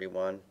of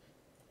 31.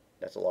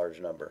 That's a large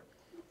number.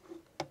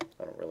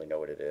 I don't really know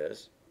what it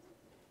is.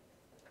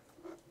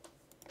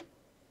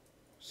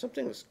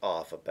 Something's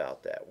off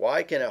about that.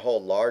 Why can it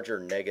hold larger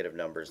negative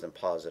numbers than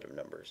positive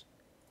numbers?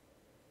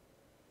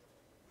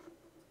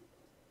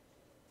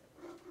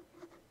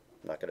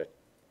 I'm not going to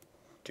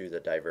do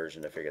the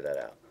diversion to figure that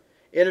out.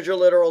 Integer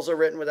literals are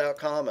written without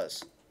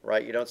commas,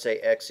 right? You don't say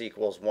x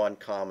equals 1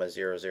 comma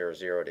 000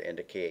 to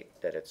indicate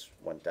that it's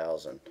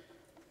 1000.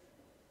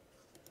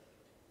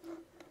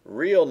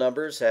 Real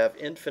numbers have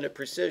infinite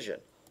precision.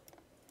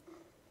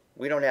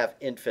 We don't have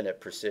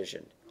infinite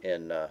precision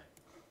in a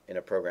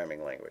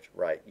programming language,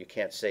 right? You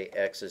can't say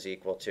x is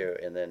equal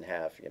to and then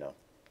have,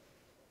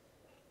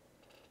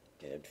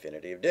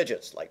 infinity of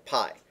digits like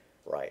pi,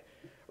 right?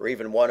 Or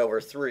even 1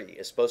 over 3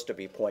 is supposed to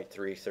be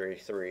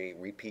 0.333,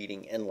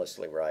 repeating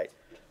endlessly, right?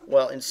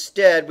 Well,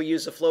 instead, we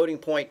use a floating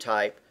point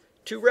type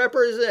to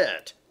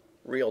represent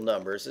real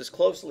numbers as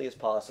closely as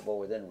possible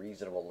within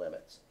reasonable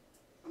limits.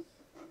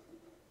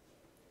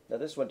 Now,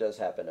 this one does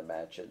happen to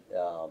match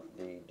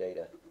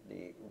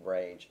the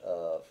range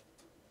of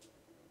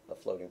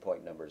floating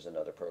point numbers in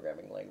other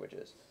programming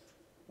languages,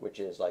 which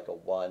is like a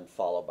 1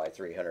 followed by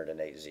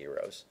 308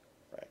 zeros.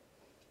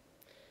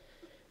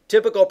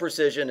 Typical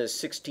precision is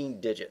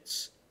 16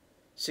 digits.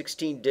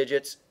 16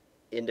 digits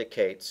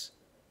indicates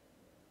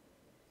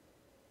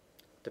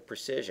the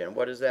precision.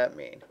 What does that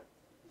mean?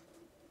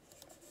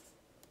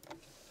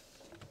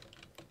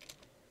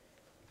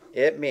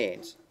 It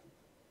means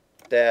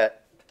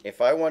that if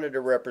I wanted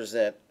to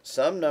represent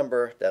some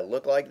number that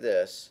looked like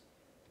this,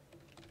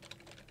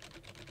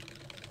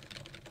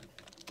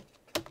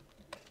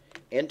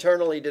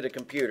 internally to the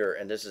computer,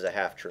 and this is a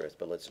half-truth,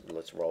 but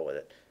let's roll with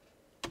it.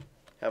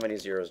 How many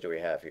zeros do we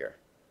have here?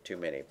 Too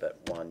many, but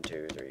 1,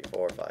 2, 3,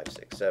 4, 5,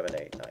 6, 7,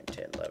 8, 9,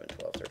 10, 11,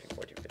 12, 13,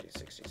 14, 15,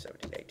 16,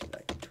 17, 18,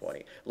 19,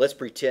 20. let's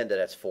pretend that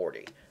that's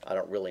 40. I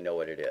don't really know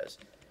what it is.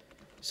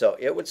 So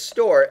it would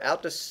store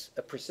out to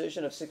a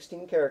precision of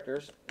 16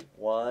 characters.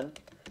 1,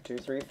 2,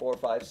 3, 4,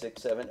 5,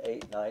 6, 7,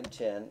 8, 9,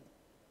 10,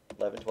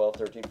 11, 12,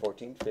 13,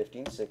 14,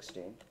 15,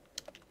 16.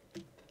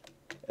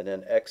 And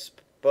then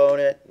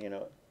exponent, you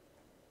know,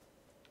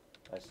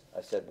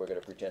 I said we're going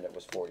to pretend it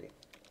was 40.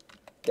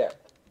 There.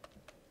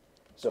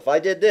 So if I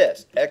did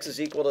this, x is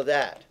equal to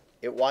that,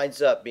 it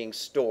winds up being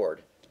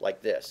stored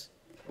like this.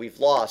 We've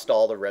lost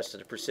all the rest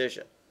of the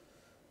precision.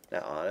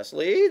 Now,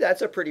 honestly,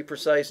 that's a pretty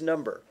precise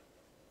number.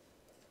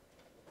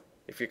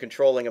 If you're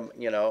controlling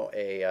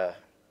a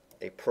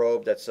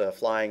probe that's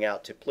flying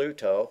out to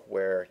Pluto,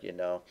 where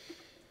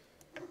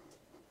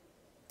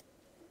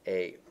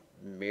a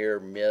mere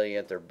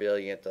millionth or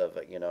billionth of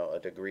a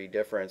degree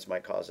difference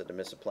might cause it to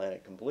miss a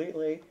planet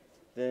completely,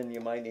 then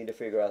you might need to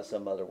figure out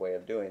some other way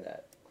of doing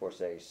that. Of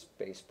course, a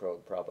space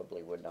probe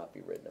probably would not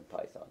be written in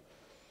Python.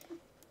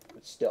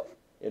 But still,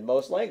 in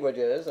most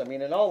languages, I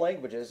mean in all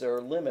languages, there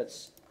are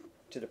limits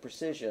to the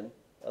precision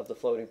of the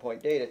floating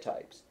point data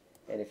types.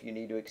 And if you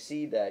need to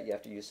exceed that, you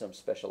have to use some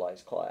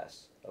specialized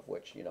class, of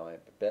which, I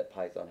bet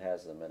Python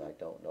has them, and I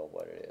don't know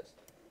what it is.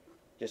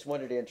 Just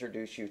wanted to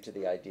introduce you to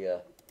the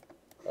idea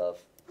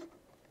of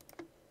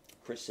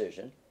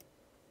precision.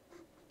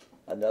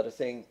 Another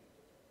thing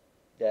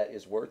that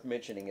is worth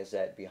mentioning is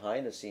that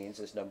behind the scenes,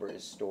 this number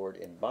is stored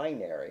in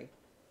binary.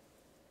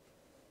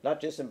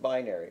 Not just in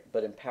binary,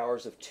 but in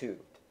powers of 2,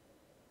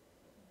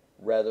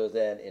 rather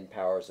than in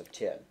powers of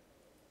 10,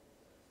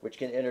 which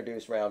can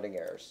introduce rounding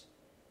errors.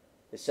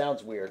 It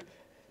sounds weird,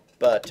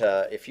 but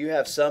if you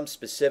have some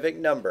specific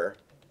number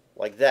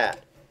like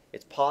that,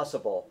 it's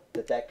possible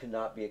that that could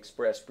not be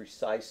expressed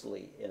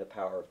precisely in a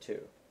power of 2.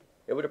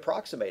 It would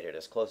approximate it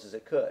as close as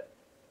it could,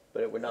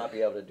 but it would not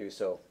be able to do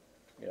so,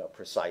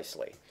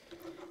 precisely.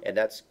 And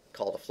that's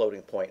called a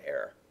floating point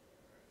error.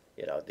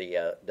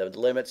 The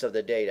limits of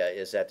the data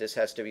is that this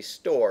has to be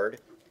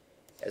stored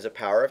as a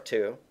power of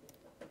 2.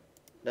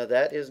 Now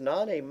that is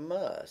not a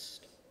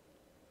must.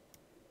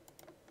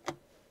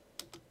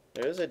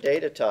 There is a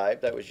data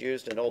type that was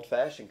used in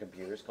old-fashioned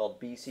computers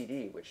called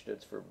BCD, which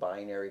stood for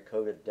binary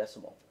coded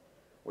decimal,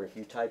 where if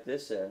you type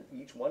this in,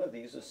 each one of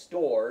these is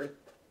stored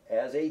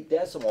as a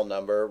decimal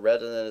number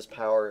rather than as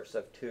powers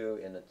of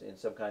 2 in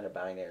some kind of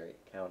binary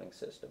counting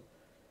system.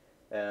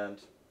 And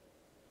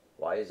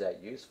why is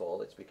that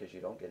useful? It's because you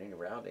don't get any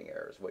rounding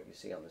errors. What you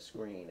see on the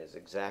screen is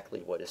exactly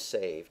what is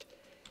saved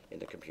in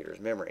the computer's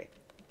memory.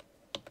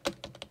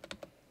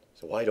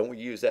 So why don't we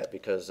use that?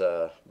 Because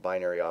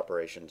binary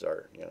operations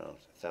are,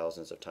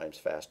 thousands of times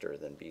faster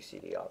than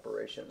BCD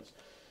operations.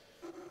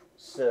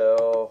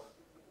 So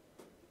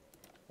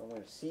I'm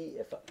going to see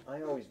if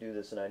I always do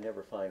this and I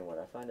never find one.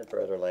 I find it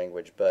for other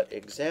language. But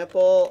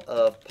example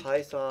of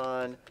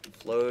Python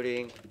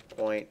floating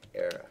point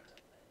error,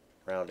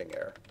 rounding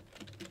error.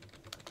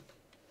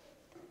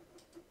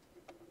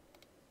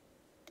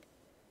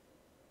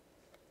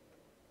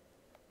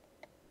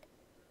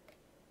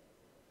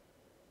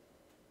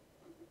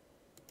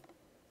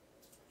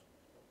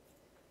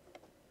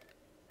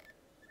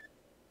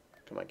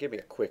 Come on, give me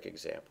a quick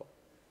example.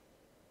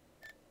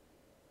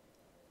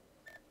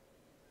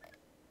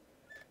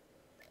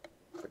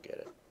 Forget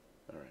it.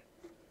 All right.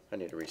 I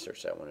need to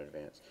research that one in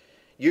advance.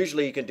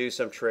 Usually you can do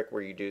some trick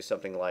where you do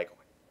something like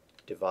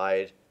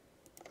divide.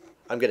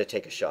 I'm going to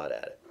take a shot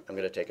at it.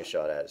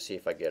 See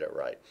if I get it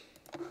right.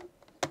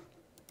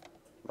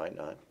 Might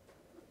not.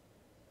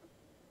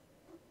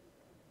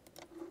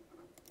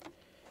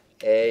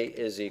 A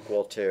is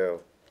equal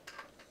to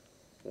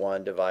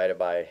 1 divided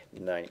by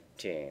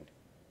 19.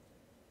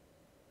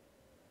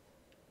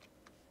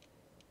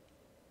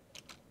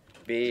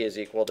 B is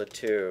equal to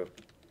 2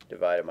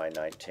 divided by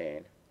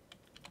 19.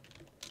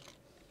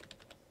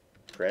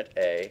 Print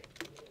A,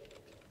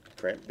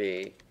 print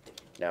B.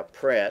 Now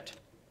print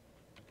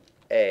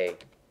A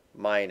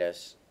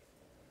minus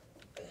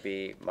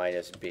B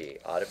minus B.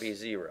 Ought to be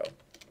 0.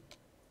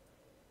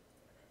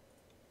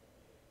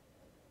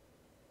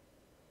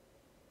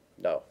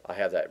 No, I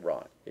have that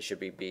wrong. It should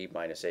be B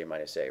minus A,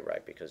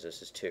 right? Because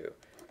this is 2.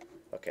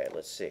 Okay,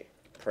 let's see.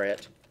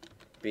 Print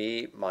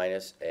B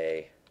minus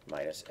A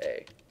minus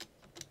A.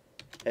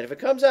 And if it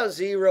comes out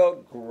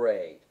 0,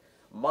 great.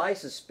 My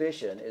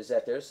suspicion is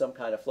that there's some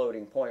kind of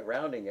floating point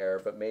rounding error,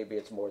 but maybe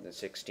it's more than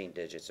 16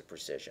 digits of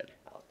precision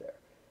out there.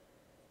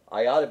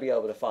 I ought to be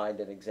able to find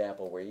an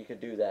example where you could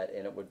do that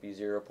and it would be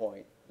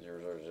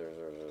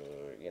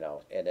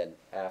 0.00000, and then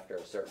after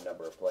a certain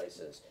number of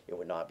places, it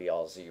would not be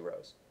all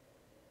zeros.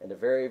 And the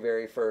very,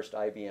 very first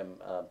IBM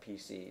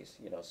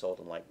PCs, sold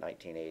in like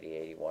 1980,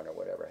 81 or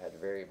whatever, had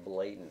very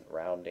blatant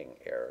rounding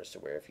errors to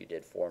where if you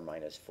did 4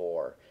 minus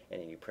 4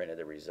 and then you printed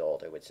the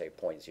result, it would say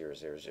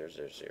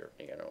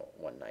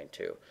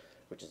 0.00000,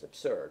 which is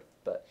absurd.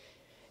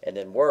 And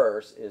then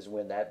worse is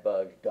when that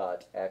bug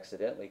got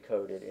accidentally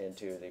coded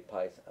into the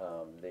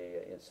Python,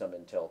 in some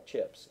Intel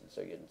chips, and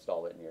so you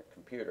install it in your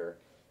computer.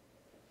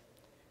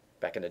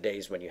 Back in the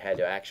days when you had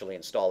to actually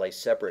install a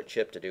separate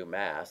chip to do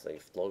math, a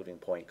floating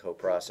point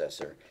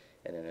coprocessor,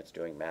 and then it's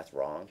doing math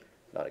wrong,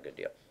 not a good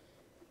deal.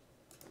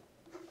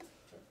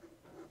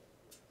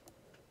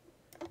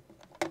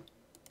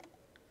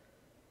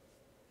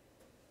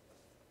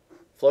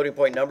 Floating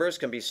point numbers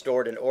can be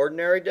stored in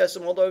ordinary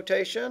decimal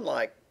notation,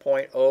 like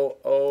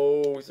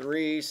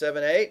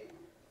 0.00378,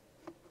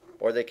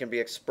 or they can be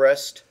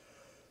expressed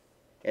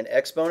in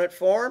exponent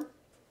form,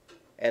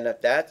 and if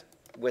that,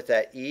 with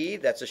that E,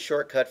 that's a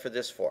shortcut for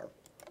this form.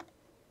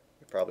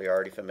 You're probably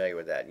already familiar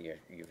with that, and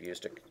you've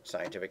used a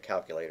scientific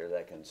calculator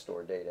that can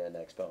store data in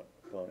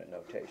exponent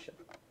notation.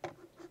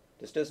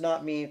 This does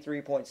not mean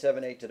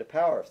 3.78 to the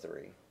power of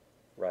 3,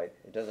 right?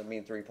 It doesn't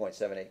mean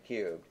 3.78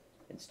 cubed.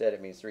 Instead,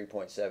 it means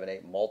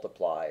 3.78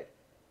 multiplied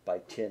by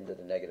 10 to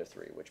the negative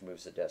 3, which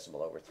moves the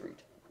decimal over 3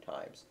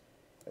 times.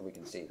 And we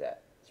can see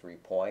that. 3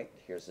 point,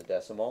 here's the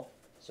decimal.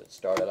 So it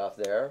started off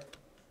there,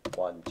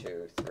 1,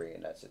 2, 3,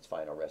 and that's its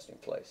final resting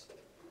place.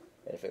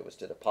 And if it was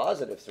to the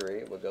positive 3,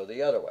 it would go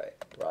the other way,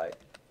 right?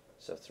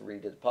 So 3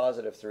 to the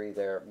positive 3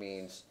 there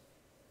means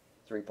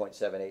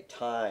 3.78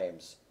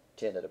 times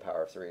 10 to the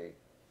power of 3,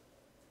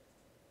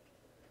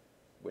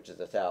 which is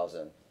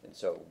 1,000. And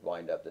so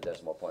wind up, the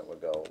decimal point would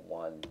go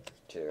 1,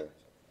 2,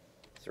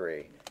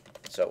 3.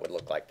 So it would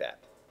look like that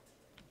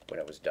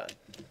when it was done.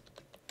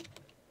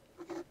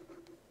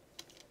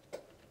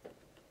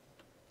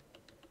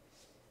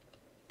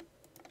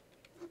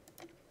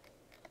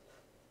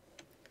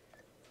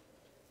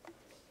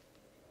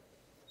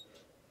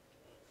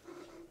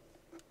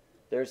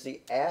 There's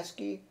the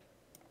Ascii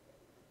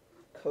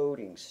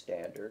coding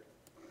standard,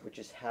 which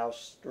is how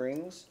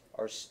strings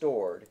are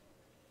stored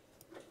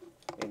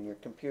in your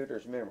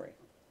computer's memory.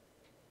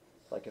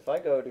 Like if I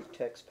go to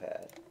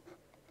TextPad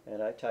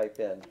and I type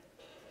in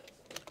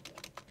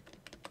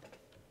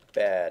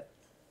bad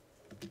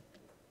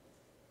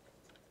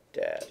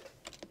dad,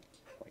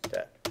 like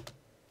that,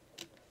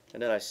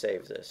 and then I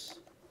save this.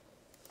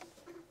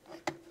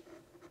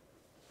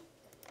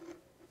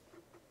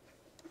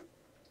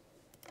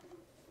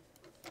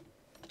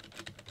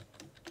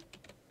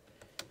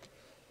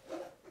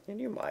 And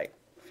you might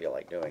feel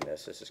like doing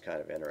this. This is kind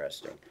of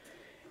interesting.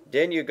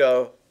 Then you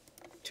go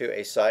to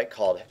a site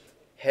called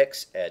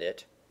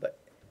HexEdit, but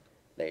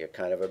they are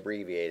kind of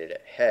abbreviated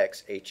it.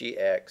 Hex,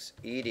 HEXED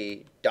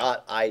 .it,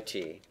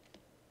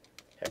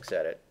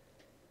 HexEdit.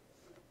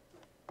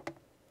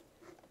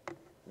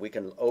 We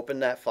can open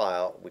that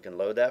file. We can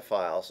load that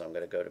file. So I'm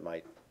going to go to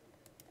my,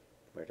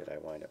 where did I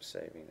wind up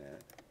saving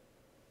that?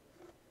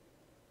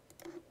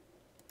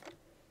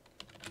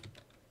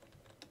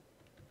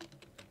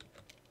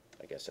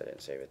 I guess I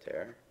didn't save it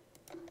there.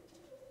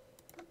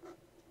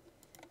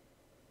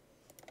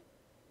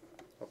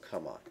 Oh,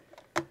 come on.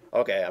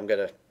 Okay, I'm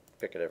going to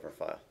pick a different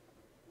file.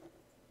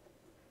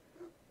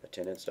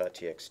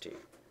 Attendance.txt.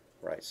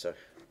 Right, so,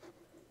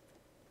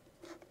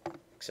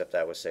 except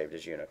that was saved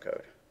as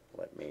Unicode.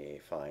 Let me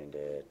find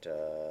it,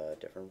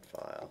 different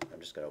file.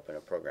 I'm just going to open a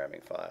programming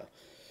file.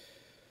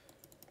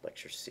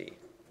 Lecture C.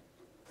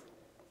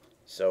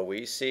 So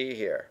we see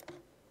here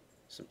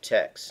some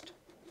text.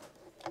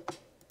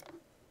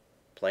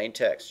 Plain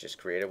text, just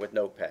created with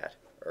Notepad,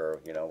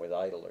 or with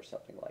idle or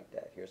something like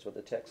that. Here's what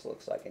the text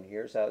looks like, and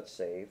here's how it's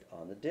saved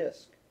on the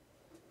disk.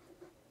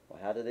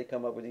 Well, how did they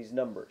come up with these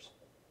numbers?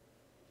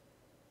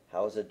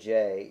 How is a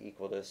J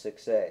equal to a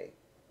 6A,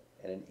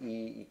 and an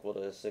E equal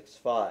to a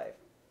 6.5,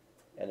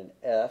 and an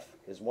F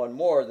is one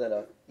more than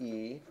a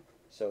E,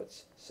 so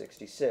it's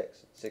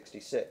 66.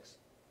 66.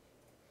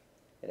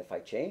 And if I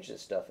change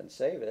this stuff and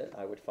save it,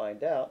 I would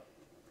find out,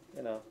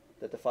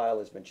 that the file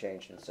has been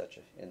changed in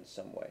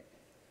some way.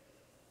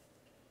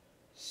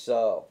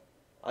 So,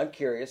 I'm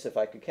curious if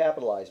I could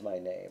capitalize my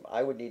name.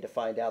 I would need to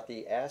find out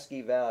the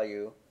ASCII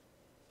value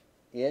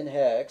in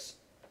hex.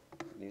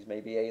 These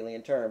may be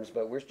alien terms,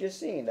 but we're just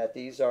seeing that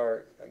these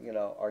are,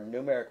 are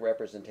numeric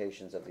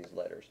representations of these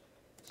letters.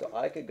 So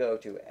I could go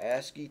to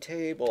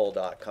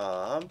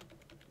ASCIItable.com,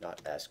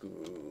 not ASCII,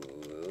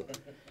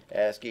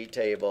 ASCII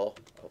table.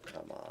 Oh,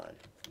 come on.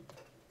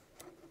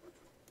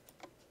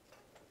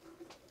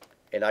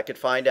 And I could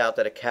find out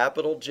that a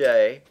capital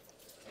J,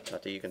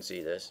 not that you can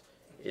see this,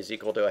 is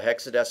equal to a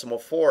hexadecimal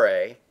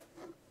 4A.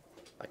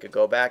 I could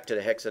go back to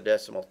the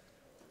hexadecimal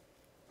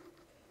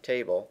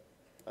table,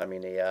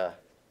 the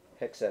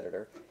hex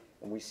editor,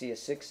 and we see a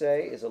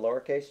 6A is a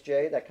lowercase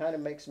j. That kind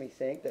of makes me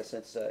think that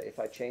since if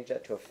I change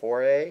that to a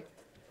 4A,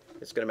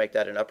 it's going to make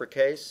that an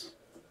uppercase.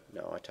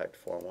 No, I typed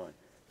 4.1.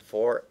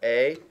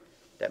 4A,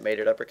 that made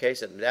it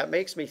uppercase, and that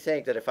makes me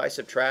think that if I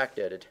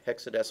subtracted a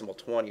hexadecimal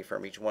 20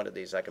 from each one of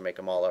these, I can make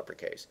them all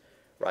uppercase,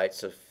 right?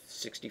 So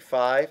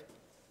 65,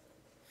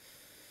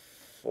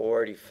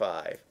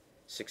 45,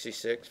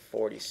 66,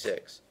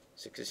 46,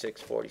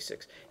 66,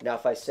 46. Now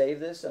if I save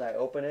this and I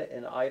open it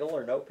in idle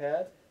or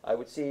Notepad, I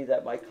would see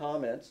that my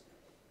comments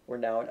were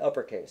now in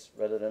uppercase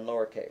rather than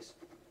lowercase.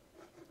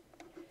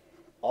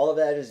 All of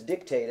that is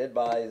dictated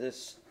by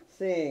this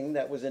thing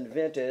that was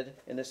invented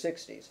in the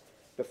 60s.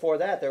 Before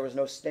that, there was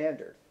no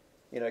standard.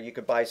 You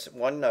could buy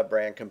one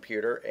brand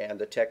computer and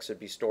the text would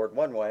be stored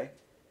one way,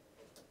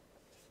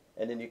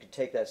 and then you could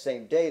take that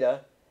same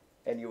data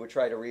and you would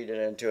try to read it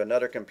into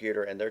another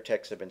computer, and their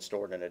text had been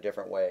stored in a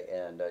different way,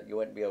 and you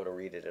wouldn't be able to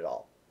read it at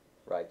all,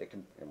 right?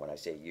 And when I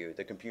say you,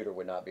 the computer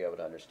would not be able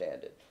to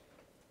understand it.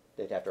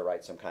 they'd have to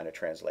write some kind of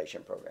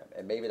translation program.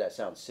 And maybe that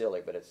sounds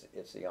silly, but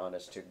it's the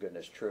honest to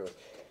goodness truth.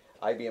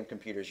 IBM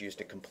computers used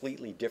a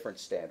completely different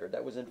standard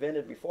that was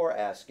invented before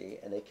Ascii,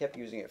 and they kept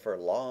using it for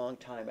a long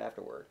time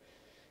afterward,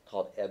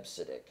 called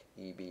EBCDIC,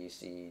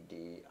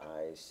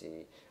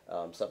 E-B-C-D-I-C,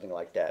 something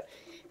like that.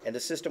 And the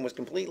system was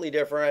completely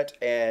different,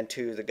 and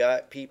to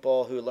the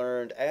people who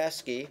learned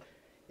Ascii,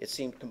 it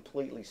seemed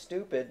completely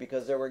stupid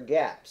because there were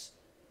gaps.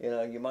 You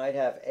know, you might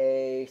have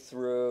A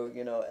through,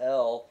 you know,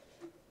 L,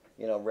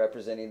 you know,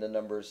 representing the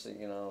numbers,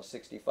 you know,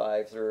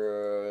 65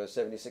 through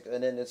 76,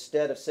 and then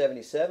instead of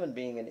 77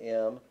 being an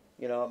M,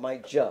 you know, it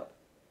might jump,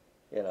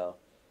 you know.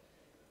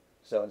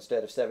 So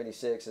instead of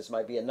 76, this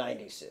might be a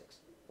 96.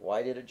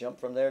 Why did it jump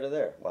from there to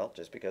there? Well,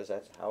 just because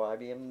that's how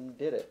IBM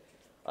did it.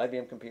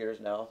 IBM computers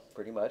now,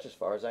 pretty much, as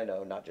far as I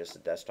know, not just the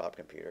desktop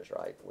computers,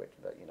 right,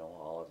 but, you know,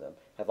 all of them,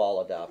 have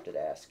all adopted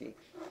Ascii.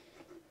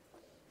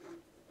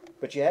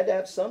 But you had to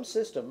have some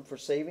system for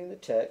saving the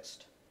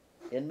text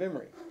in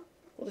memory.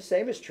 Well, the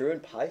same is true in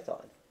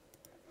Python.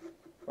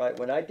 Right,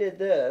 when I did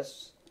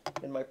this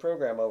in my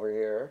program over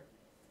here,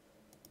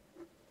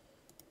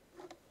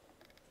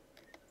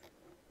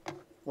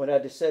 when I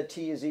just said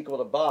T is equal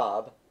to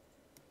Bob,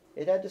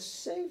 it had to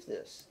save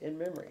this in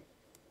memory.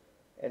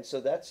 And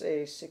so that's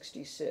a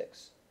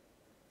 66.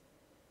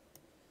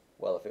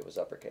 Well, if it was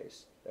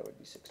uppercase, that would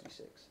be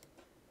 66.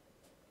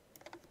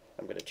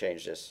 I'm going to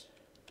change this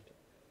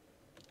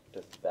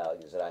to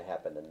values that I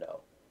happen to know.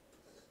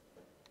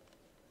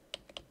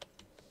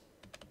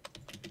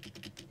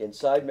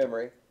 Inside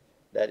memory,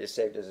 that is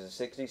saved as a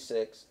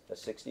 66, a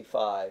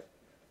 65,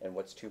 and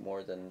what's two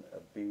more than a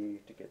B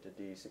to get to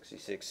D?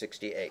 66,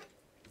 68,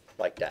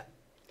 like that.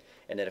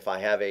 And then if I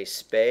have a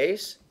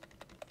space,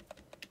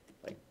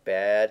 like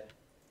bad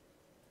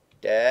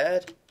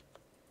dad,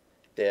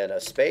 then a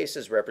space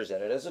is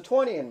represented as a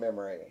 20 in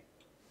memory.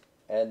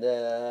 And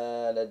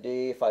then a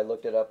D, if I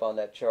looked it up on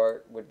that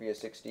chart, would be a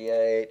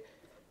 68.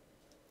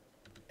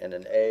 And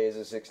an A is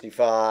a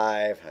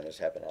 65. I just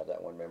happen to have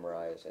that one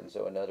memorized. And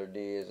so another D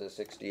is a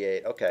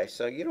 68. Okay,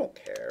 so you don't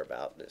care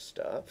about this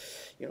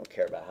stuff. You don't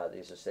care about how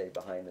these are saved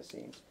behind the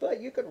scenes.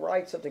 But you could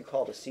write something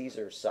called a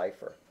Caesar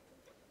cipher.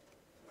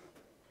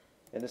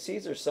 And the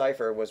Caesar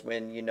cipher was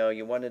when, you know,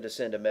 you wanted to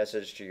send a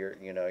message to your,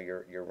 you know,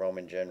 your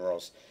Roman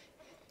generals,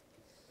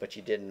 but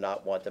you did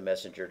not want the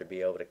messenger to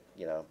be able to,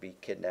 you know, be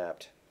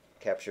kidnapped,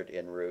 captured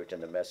en route,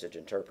 and the message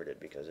interpreted,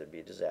 because it'd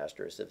be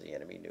disastrous if the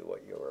enemy knew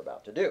what you were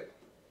about to do.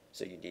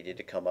 So you needed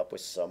to come up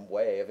with some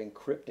way of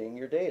encrypting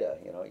your data,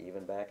 you know,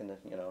 even back in the,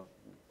 you know,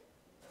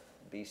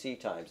 BC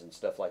times and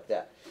stuff like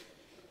that.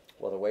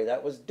 Well, the way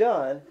that was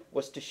done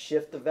was to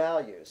shift the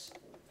values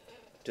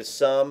to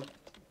some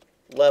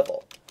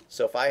level.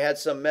 So if I had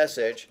some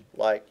message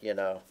like, you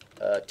know,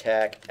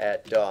 attack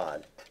at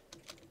dawn,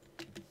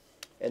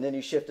 and then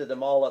you shifted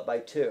them all up by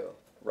 2,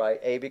 right?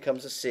 A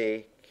becomes a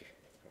C,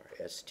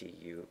 or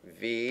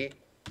S-T-U-V,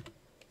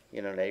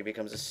 you know, an A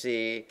becomes a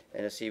C,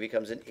 and a C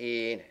becomes an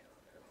E,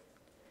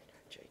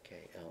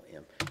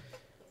 J-K-L-M,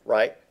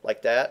 right?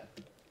 Like that.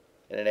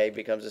 And an A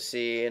becomes a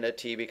C, and a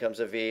T becomes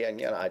a V, and,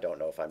 you know, I don't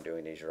know if I'm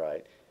doing these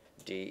right.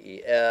 D,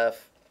 E,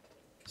 F,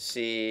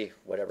 C,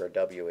 whatever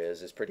W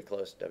is pretty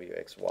close, W,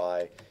 X,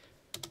 Y,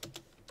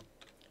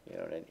 you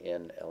know, and an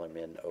N, L, M,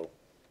 N, O,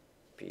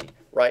 P,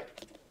 right?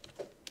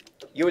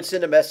 You would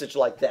send a message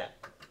like that.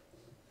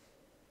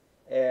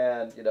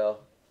 And, you know,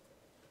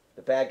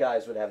 the bad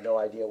guys would have no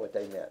idea what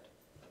they meant.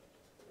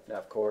 Now,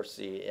 of course,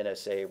 the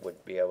NSA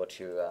would be able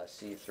to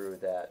see through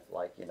that,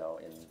 like, you know,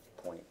 in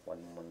 0.11,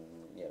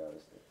 you know,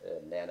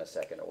 a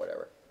nanosecond or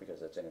whatever,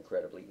 because it's an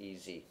incredibly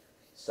easy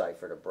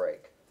cipher to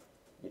break.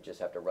 You just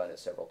have to run it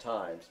several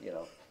times, you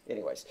know.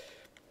 Anyways,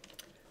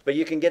 but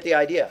you can get the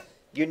idea.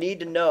 You need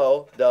to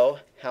know, though,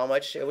 how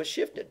much it was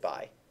shifted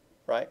by,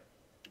 right?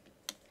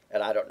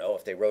 And I don't know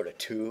if they wrote a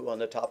 2 on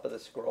the top of the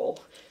scroll,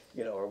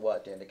 you know, or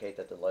what, to indicate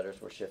that the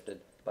letters were shifted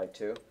by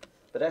 2.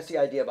 But that's the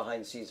idea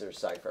behind Caesar's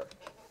cipher.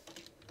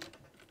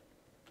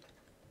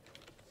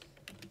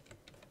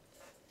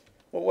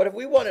 Well, what if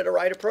we wanted to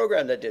write a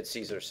program that did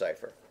Caesar's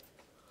cipher?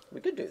 We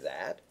could do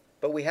that,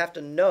 but we have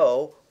to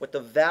know what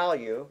the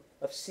value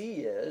of C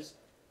is,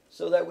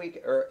 so that we,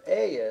 or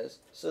A is,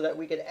 so that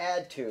we could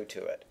add 2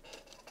 to it.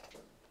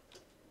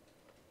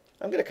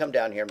 I'm going to come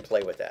down here and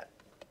play with that.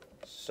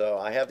 So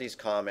I have these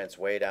comments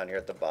way down here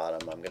at the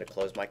bottom. I'm going to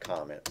close my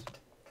comments.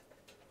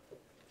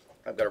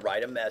 I'm going to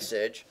write a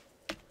message,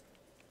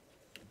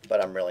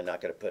 but I'm really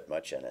not going to put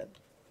much in it.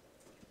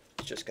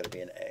 It's just going to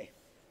be an A.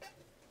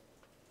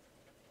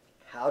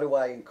 How do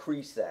I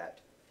increase that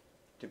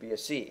to be a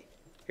C?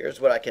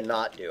 Here's what I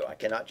cannot do. I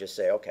cannot just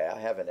say, okay, I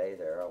have an A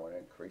there, I want to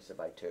increase it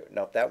by 2.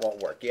 No, that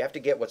won't work. You have to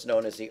get what's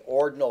known as the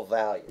ordinal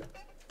value,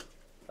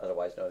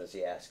 otherwise known as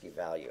the Ascii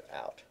value,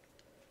 out.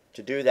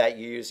 To do that,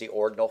 you use the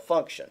ordinal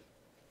function.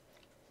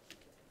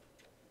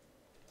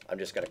 I'm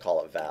just going to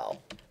call it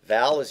val.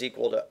 Val is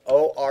equal to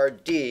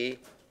ORD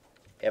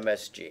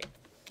MSG.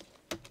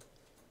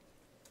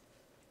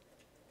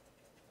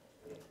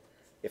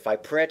 If I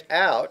print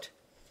out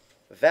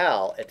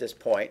val at this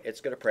point,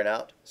 it's going to print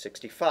out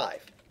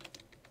 65.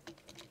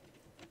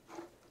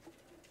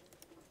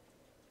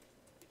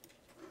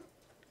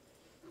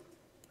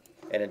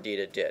 And indeed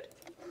it did.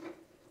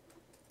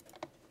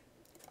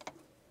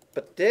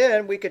 But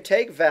then we could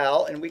take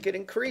val and we could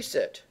increase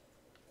it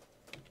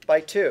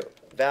by 2.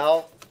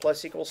 Val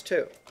plus equals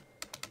 2.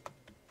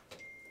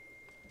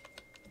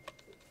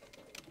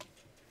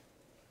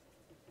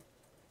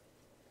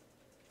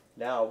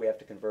 Now we have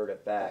to convert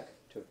it back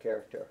to a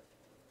character.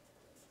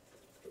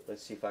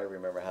 Let's see if I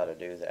remember how to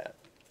do that.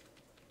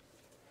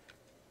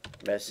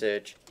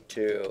 Message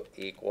 2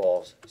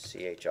 equals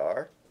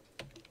CHR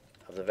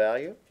of the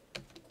value.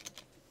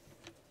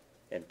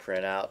 And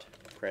print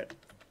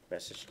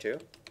message 2,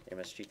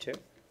 MSG2.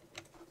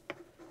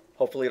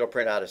 Hopefully it'll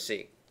print out a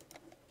C.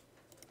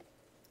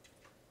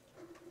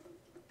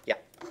 Yeah.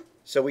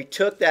 So we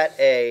took that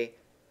A,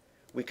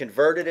 we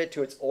converted it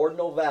to its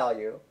ordinal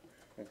value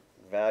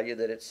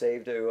that it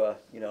saved to,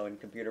 in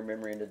computer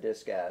memory into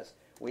disk as.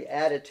 We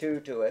added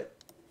 2 to it,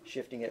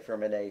 shifting it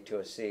from an A to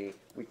a C.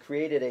 We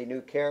created a new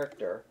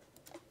character.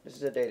 This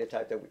is a data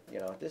type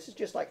that, this is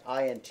just like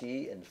int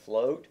and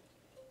float,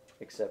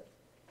 except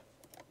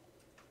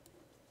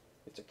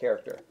it's a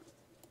character.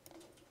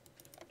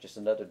 Just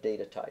another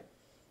data type.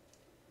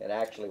 And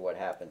actually what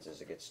happens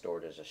is it gets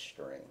stored as a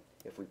string.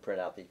 If we print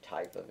out the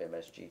type of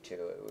MSG2,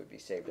 it would be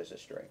saved as a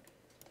string.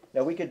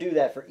 Now we could do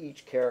that for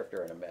each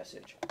character in a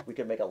message. We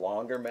could make a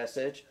longer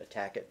message,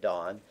 attack at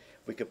dawn.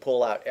 We could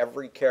pull out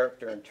every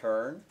character in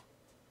turn,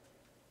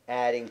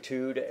 adding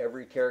 2 to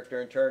every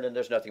character in turn, and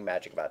there's nothing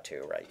magic about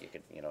 2, right? You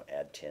could,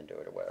 add 10 to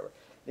it or whatever.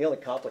 The only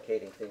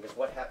complicating thing is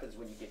what happens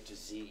when you get to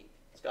Z.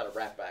 It's got to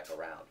wrap back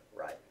around,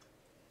 right?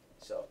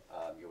 So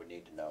you would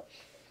need to know.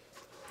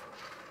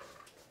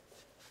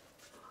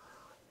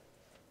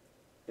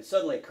 It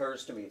suddenly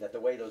occurs to me that the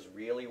way those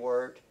really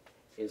worked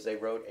is they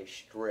wrote a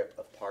strip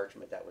of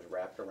parchment that was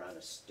wrapped around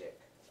a stick.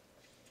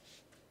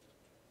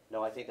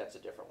 No, I think that's a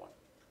different one.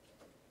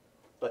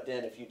 But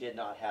then if you did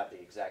not have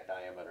the exact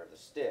diameter of the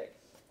stick,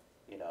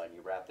 and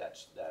you wrap that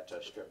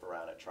strip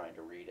around it trying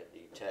to read it,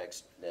 the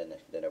text, then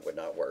it would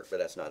not work. But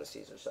that's not a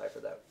Caesar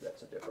cipher.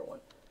 That's a different one.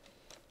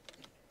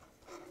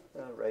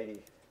 Alrighty.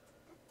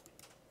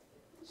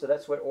 So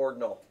that's what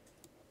ordinal,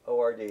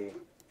 ORD,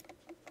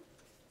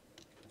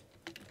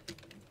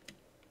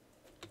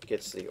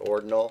 gets the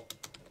ordinal,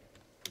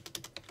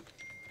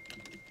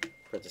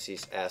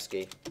 parentheses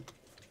ASCII,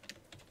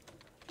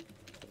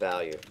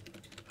 value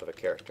of a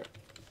character.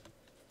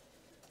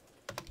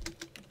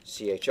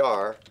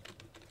 CHR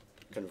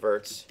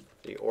converts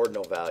the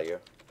ordinal value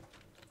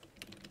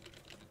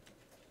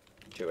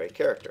to a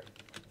character.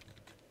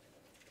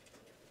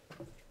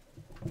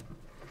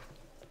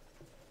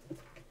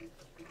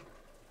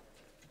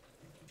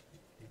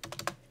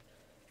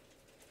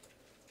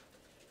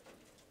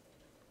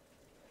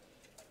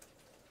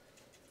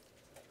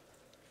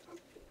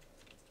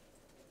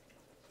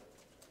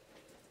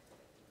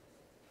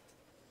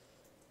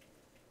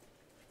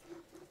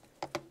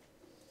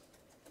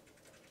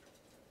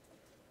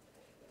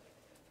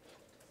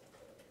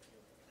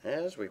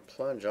 As we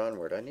plunge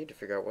onward, I need to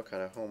figure out what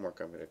kind of homework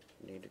I'm going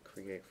to need to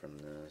create from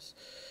this.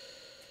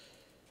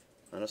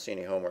 I don't see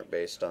any homework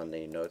based on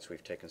the notes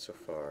we've taken so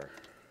far.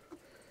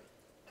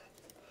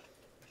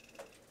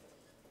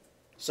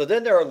 So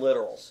then there are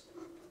literals.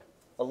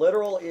 A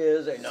literal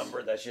is a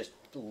number that's just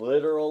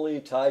literally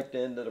typed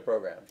into the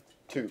program.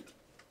 2.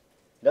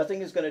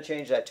 Nothing is going to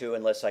change that 2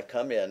 unless I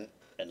come in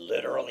and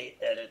literally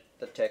edit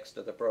the text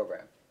of the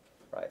program,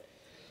 right?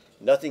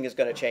 Nothing is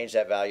going to change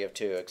that value of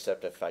 2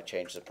 except if I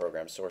change the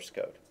program source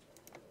code.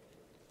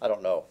 I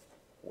don't know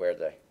where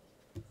the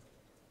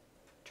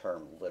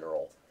term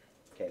literal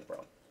came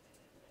from.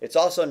 It's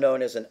also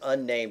known as an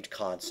unnamed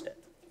constant.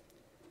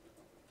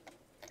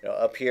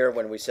 Up here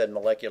when we said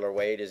molecular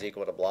weight is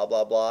equal to blah,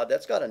 blah, blah,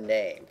 that's got a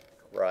name,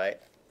 right?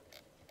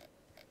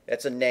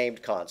 It's a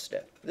named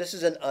constant. This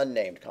is an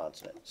unnamed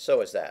constant.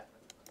 So is that.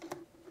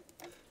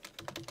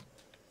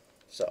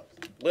 So,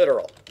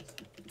 literal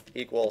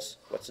equals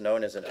what's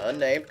known as an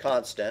unnamed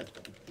constant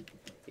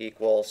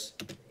equals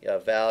a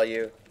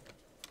value,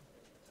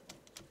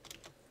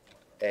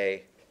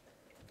 a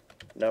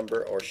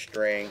number or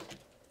string.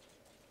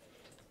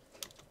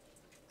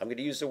 I'm going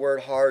to use the word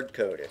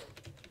hard-coded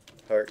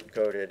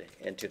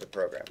into the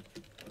program.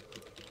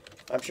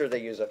 I'm sure they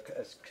use a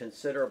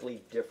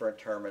considerably different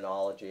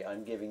terminology.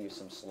 I'm giving you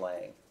some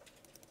slang.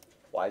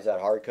 Why is that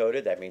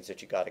hard-coded? That means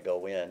that you got to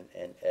go in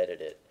and edit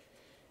it.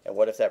 And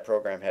what if that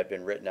program had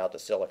been written out to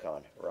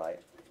silicon,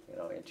 right?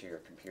 Into your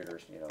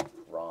computer's,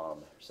 ROM,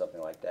 something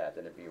like that.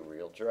 Then it'd be a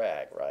real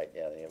drag, right?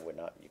 Yeah, it would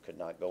not. You could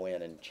not go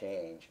in and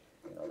change,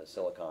 the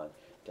silicon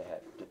to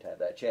have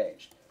that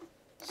changed.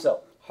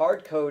 So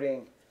hard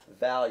coding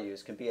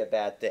values can be a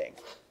bad thing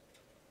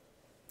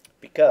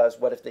because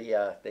what if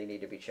they need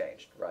to be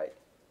changed, right?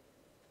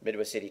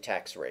 Midwest City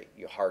tax rate,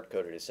 you hard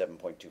coded as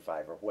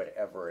 7.25 or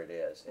whatever it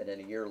is, and then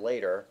a year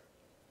later,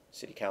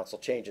 City Council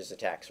changes the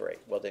tax rate.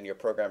 Well, then your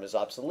program is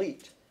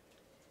obsolete.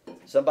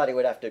 Somebody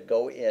would have to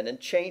go in and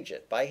change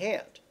it by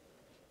hand.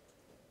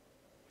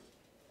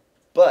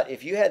 But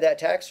if you had that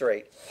tax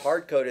rate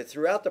hard-coded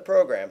throughout the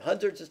program,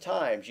 hundreds of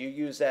times you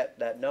use that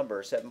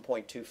number,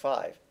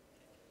 7.25,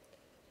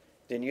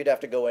 then you'd have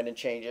to go in and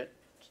change it.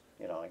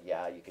 You know,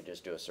 yeah, you could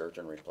just do a search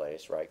and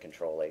replace, right?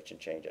 Control H and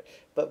change it.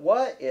 But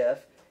what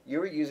if you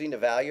were using the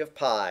value of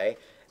pi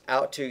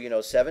out to, you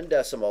know, 7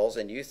 decimals,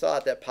 and you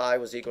thought that pi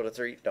was equal to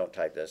 3, don't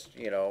type this,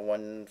 you know,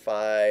 1,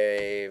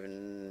 5,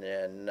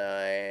 and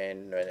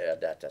 9,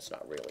 that's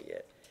not really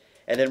it.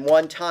 And then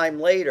one time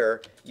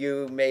later,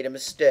 you made a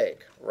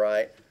mistake,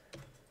 right?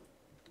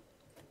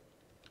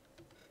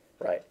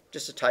 Right,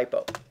 just a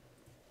typo.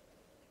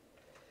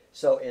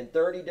 So in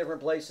 30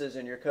 different places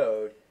in your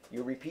code,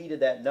 you repeated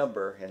that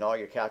number in all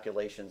your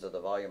calculations of the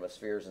volume of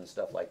spheres and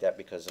stuff like that,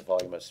 because the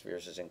volume of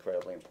spheres is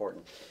incredibly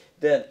important.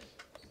 Then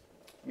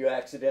you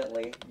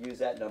accidentally use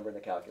that number in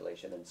the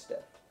calculation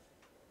instead.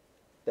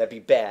 That'd be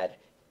bad.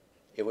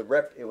 It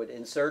would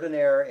insert an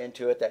error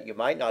into it that you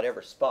might not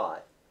ever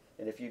spot.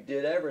 And if you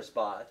did ever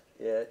spot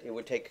it, it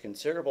would take a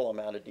considerable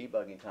amount of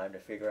debugging time to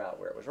figure out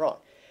where it was wrong.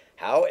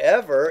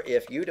 However,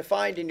 if you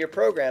defined in your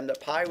program that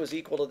pi was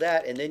equal to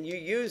that, and then you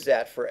use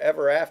that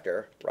forever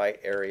after, right?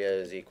 Area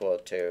is equal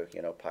to,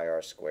 you know, pi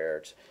r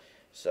squared.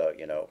 So,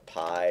 you know,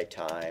 pi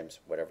times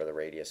whatever the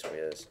radius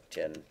is,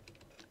 10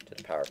 to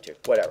the power of 2,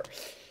 whatever.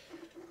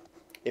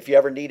 If you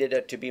ever needed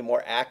it to be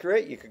more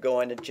accurate, you could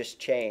go in and just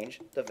change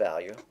the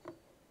value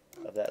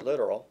of that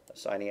literal,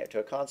 assigning it to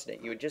a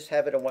constant. You would just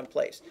have it in one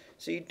place.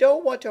 So you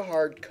don't want to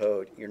hard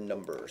code your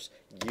numbers,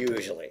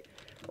 usually,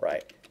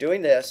 right?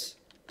 Doing this,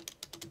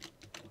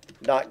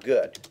 not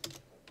good,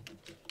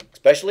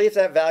 especially if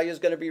that value is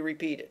going to be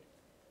repeated.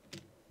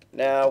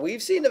 Now,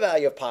 we've seen the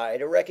value of pi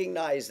to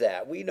recognize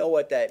that. We know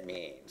what that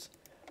means.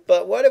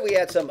 But what if we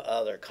had some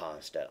other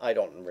constant? I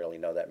don't really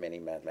know that many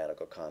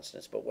mathematical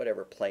constants, but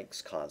whatever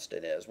Planck's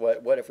constant is.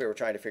 What if we were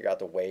trying to figure out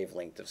the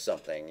wavelength of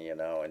something, you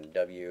know, and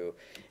W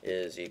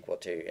is equal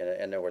to,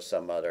 and there was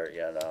some other,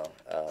 you know,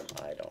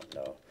 I don't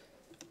know,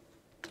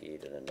 e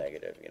to the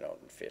negative, you know,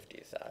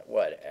 50th,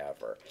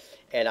 whatever.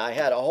 And I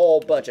had a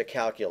whole bunch of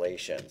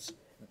calculations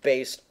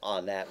based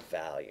on that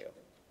value,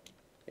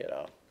 you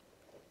know.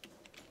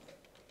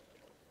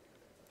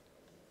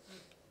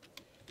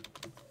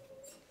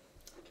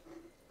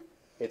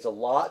 It's a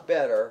lot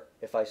better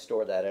if I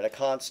store that in a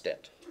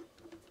constant,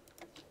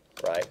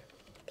 right?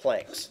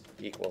 Planck's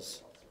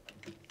equals,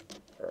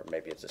 or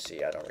maybe it's a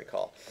C, I don't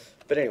recall.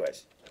 But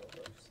anyways,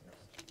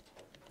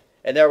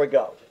 and there we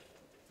go,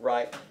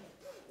 right?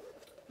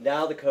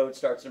 Now the code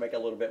starts to make a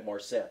little bit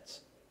more sense,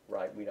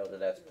 right? We know that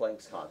that's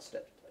Planck's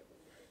constant,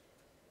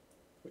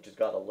 which has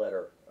got a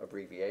letter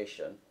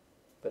abbreviation.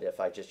 But if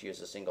I just use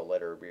a single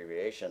letter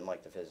abbreviation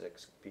like the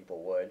physics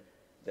people would,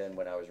 then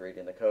when I was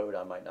reading the code,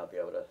 I might not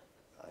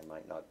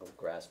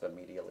grasp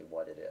immediately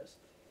what it is.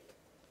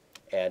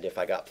 And if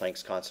I got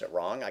Planck's constant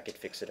wrong, I could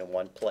fix it in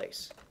one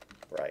place,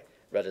 right?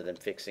 Rather than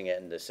fixing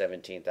it in the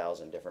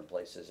 17,000 different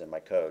places in my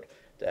code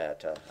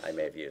that I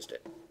may have used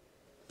it.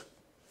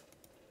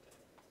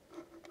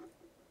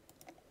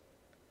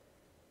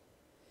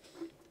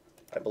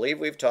 I believe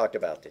we've talked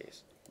about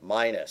these.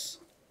 Minus,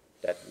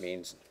 that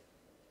means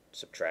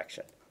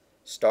subtraction.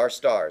 Star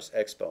stars,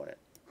 exponent.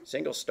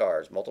 Single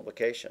stars,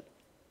 multiplication.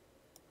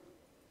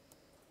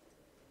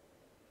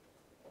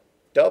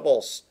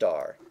 Double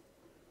star.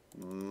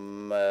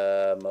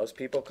 Most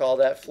people call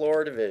that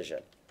floor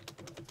division.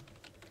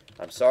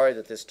 I'm sorry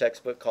that this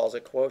textbook calls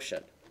it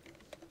quotient.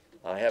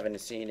 I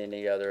haven't seen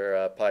any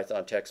other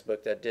Python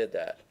textbook that did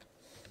that.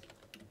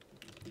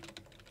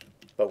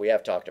 But we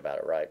have talked about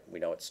it, right? We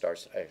know what star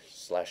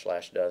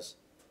slash does.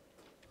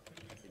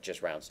 It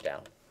just rounds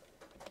down.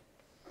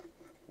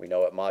 We know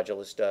what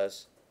modulus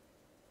does.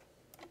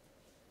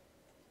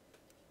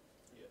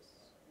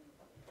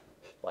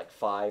 Like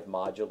 5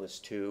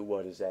 modulus 2,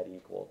 what does that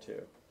equal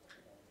to?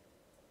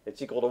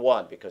 It's equal to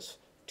 1 because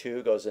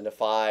 2 goes into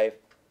 5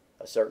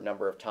 a certain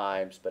number of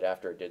times, but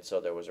after it did so,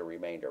 there was a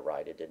remainder,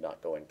 right? It did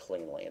not go in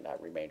cleanly, and that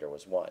remainder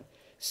was 1.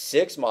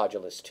 6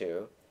 modulus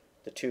 2,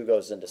 the 2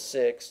 goes into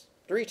 6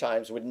 3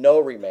 times with no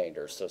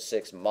remainder, so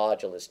 6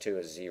 modulus 2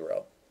 is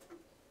 0.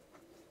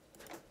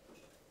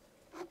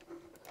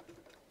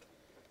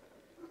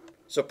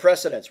 So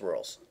precedence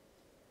rules.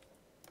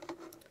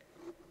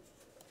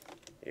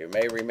 You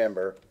may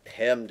remember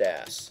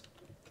PEMDAS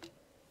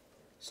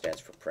stands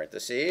for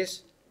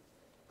parentheses.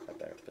 I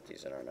better put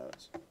these in our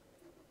notes.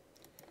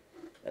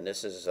 And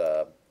this is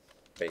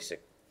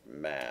basic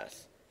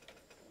math.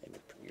 And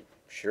you're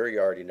sure you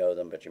already know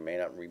them, but you may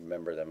not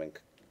remember them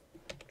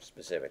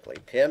specifically.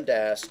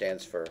 PEMDAS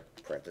stands for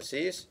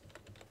parentheses,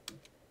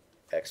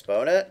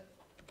 exponent,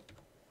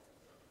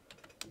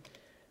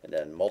 and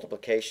then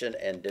multiplication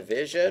and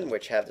division,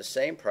 which have the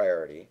same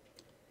priority,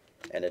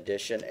 and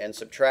addition and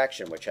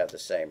subtraction, which have the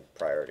same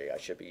priority. I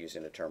should be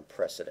using the term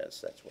precedence.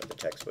 That's what the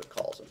textbook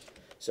calls them.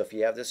 So if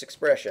you have this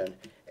expression,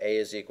 A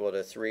is equal to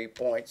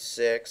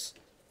 3.6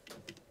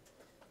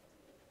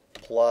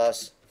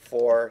 plus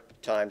 4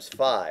 times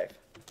 5.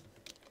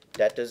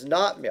 That does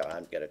not mean,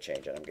 I'm going to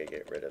change it. I'm going to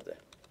get rid of the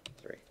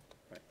 3.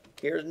 Right.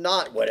 Here's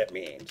not what it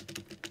means.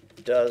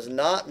 Does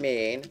not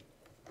mean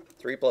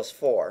 3 plus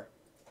 4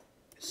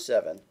 is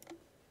 7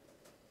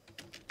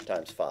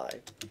 times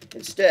 5.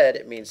 Instead,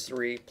 it means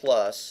 3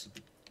 plus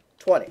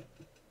 20.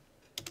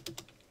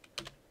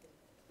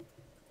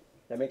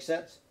 That makes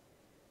sense?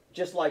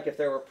 Just like if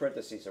there were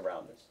parentheses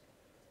around this.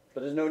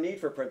 But there's no need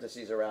for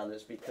parentheses around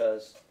this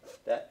because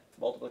that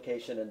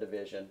multiplication and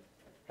division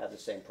have the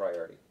same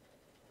priority,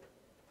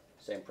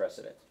 same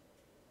precedent.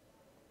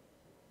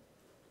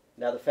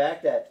 Now the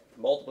fact that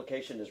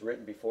multiplication is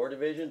written before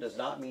division does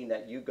not mean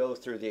that you go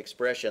through the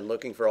expression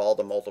looking for all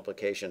the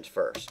multiplications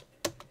first.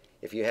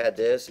 If you had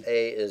this,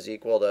 A is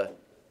equal to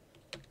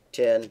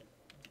 10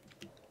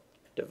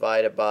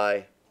 divided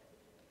by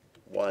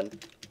 1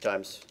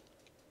 times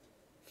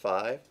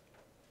 5.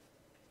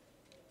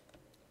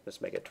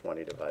 Let's make it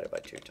 20 divided by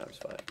 2 times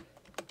 5.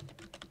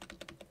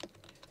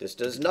 This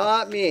does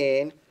not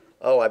mean,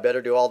 oh, I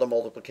better do all the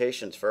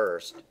multiplications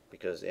first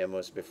because M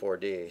was before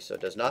D. So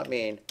it does not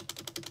mean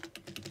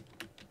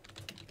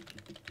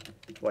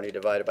 20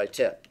 divided by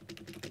 10.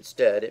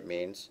 Instead, it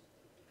means,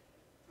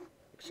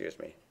 excuse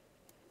me,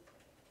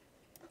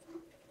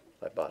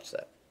 I botched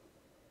that.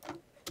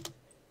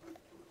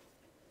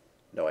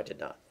 No, I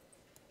did not.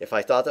 If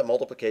I thought that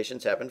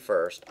multiplications happened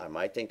first, I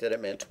might think that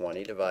it meant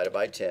 20 divided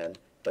by 10,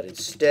 but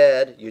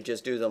instead, you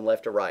just do them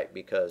left to right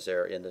because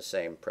they're in the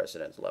same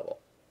precedence level.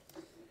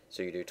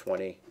 So you do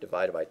 20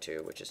 divided by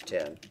 2, which is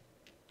 10,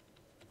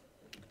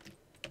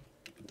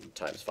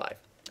 times 5.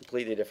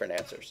 Completely different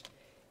answers.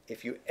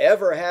 If you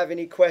ever have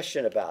any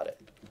question about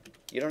it,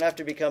 you don't have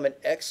to become an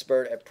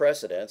expert at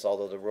precedence,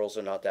 although the rules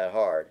are not that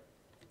hard.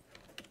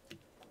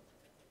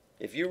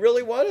 If you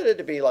really wanted it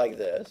to be like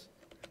this,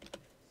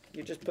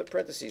 you just put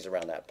parentheses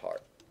around that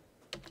part.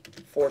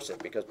 Force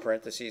it, because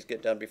parentheses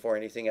get done before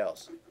anything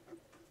else.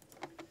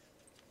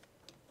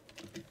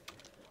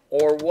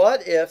 Or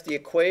what if the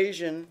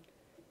equation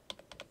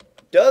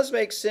does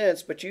make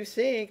sense, but you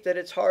think that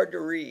it's hard to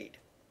read?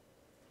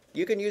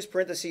 You can use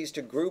parentheses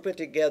to group it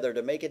together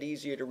to make it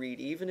easier to read,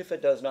 even if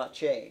it does not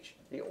change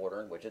the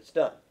order in which it's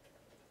done.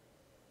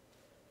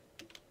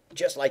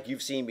 Just like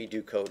you've seen me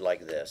do code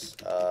like this.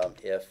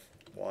 If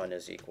 1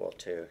 is equal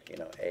to,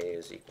 A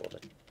is equal to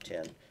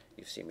 10,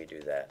 you've seen me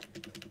do that.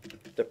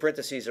 The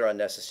parentheses are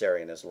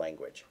unnecessary in this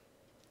language.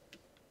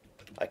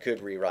 I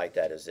could rewrite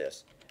that as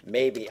this.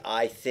 Maybe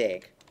I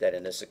think that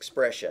in this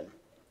expression,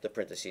 the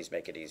parentheses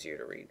make it easier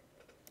to read.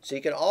 So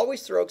you can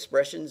always throw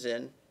expressions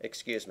in,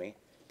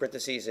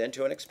 parentheses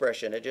into an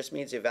expression. It just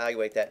means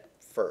evaluate that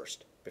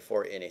first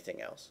before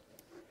anything else.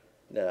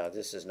 Now,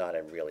 this is not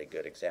a really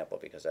good example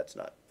because that's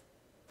not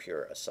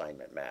pure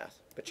assignment math,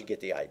 but you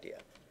get the idea.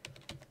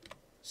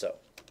 So,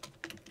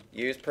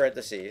 use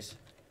parentheses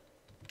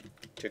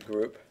to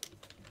group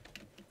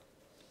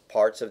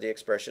parts of the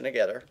expression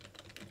together.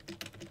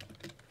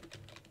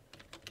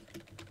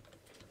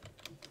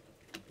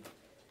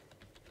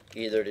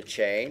 Either to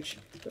change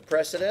the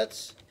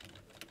precedence,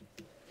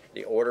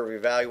 the order of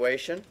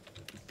evaluation,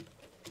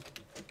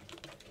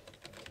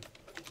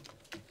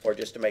 or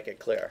just to make it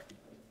clear.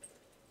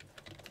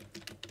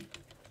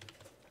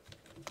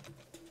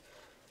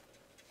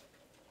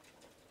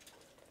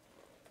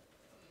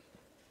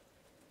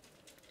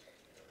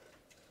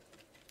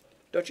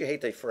 Don't you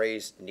hate the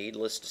phrase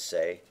needless to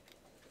say?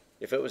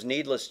 If it was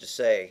needless to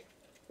say,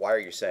 why are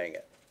you saying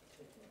it?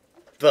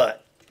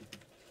 But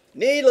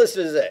needless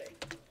to say,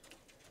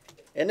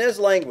 in this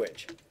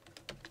language,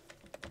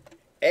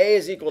 A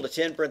is equal to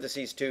 10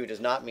 parentheses 2 does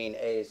not mean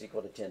A is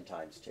equal to 10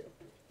 times 2.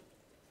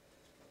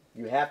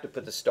 You have to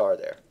put the star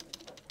there.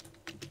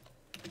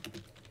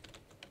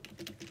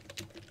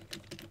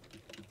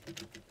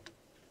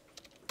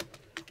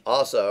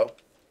 Also,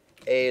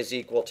 A is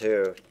equal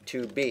to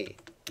 2B.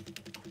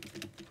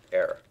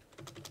 Error.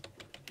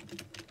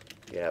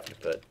 You have to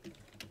put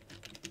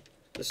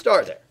the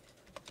star there.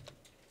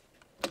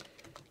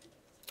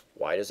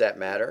 Why does that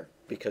matter?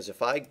 Because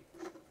if I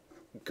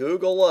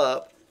Google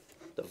up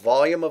the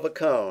volume of a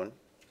cone,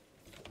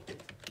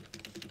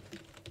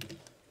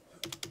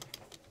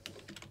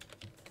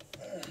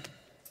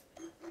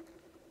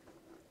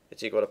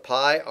 it's equal to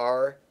pi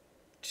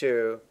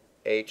r2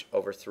 h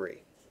over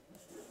 3.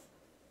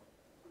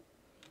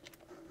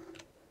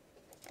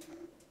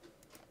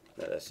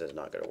 Now this is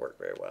not going to work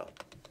very well.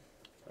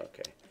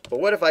 Okay. But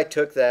what if I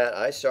took that,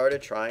 I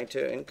started trying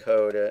to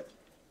encode it,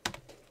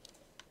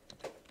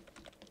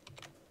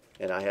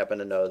 and I happen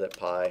to know that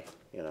pi,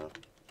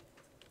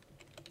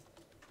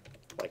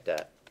 like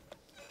that.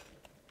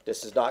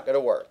 This is not going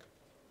to work.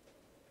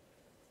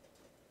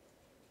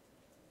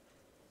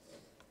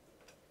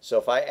 So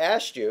if I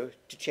asked you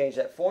to change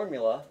that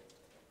formula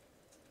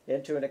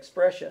into an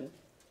expression,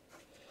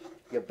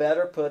 you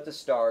better put the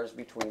stars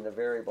between the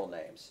variable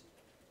names.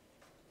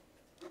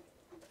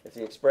 If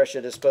the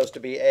expression is supposed to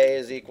be A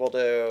is equal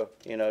to,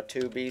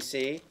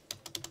 2BC,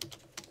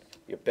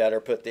 you better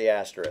put the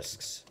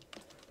asterisks.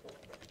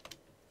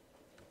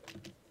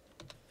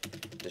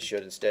 This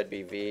should instead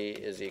be V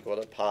is equal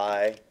to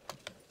pi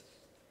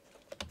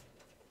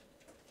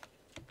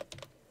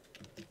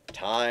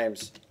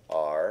times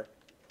R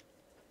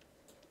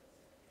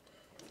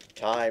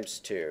times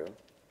 2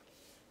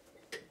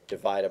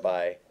 divided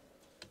by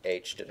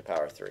h to the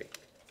power 3.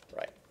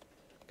 Right.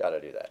 Got to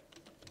do that.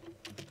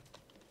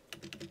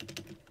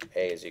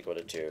 A is equal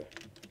to 2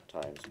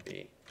 times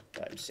B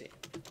times C.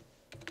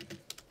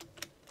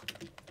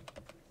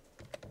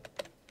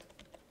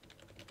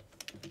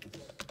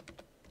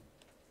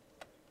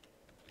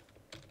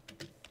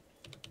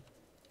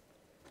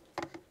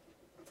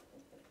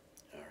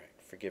 All right,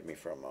 forgive me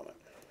for a moment.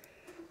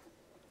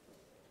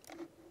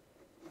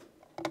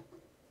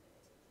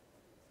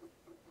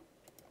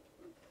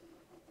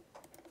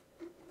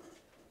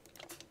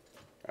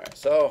 All right,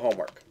 so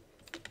homework.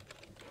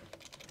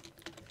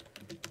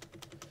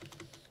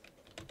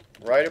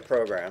 Write a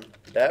program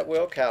that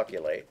will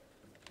calculate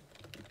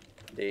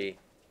the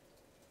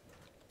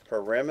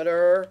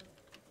perimeter,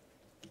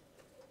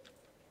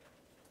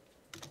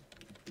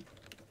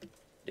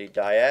 the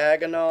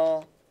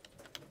diagonal,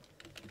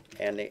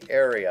 and the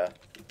area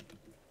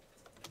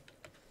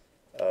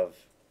of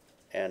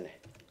an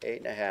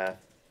 8.5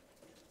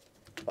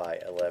 by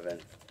 11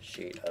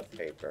 sheet of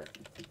paper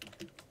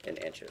in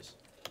inches.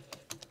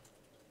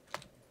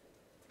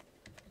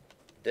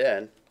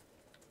 Then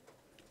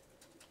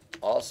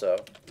also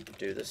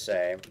do the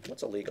same.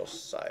 What's a legal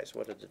size?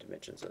 What are the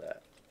dimensions of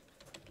that?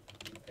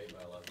 8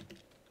 by 11,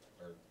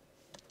 or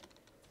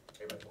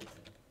 8 by 14.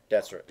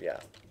 That's right, yeah.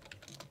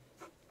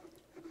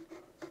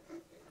 It's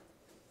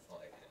not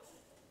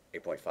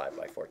 8.5. 8.5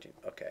 by 14,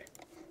 okay.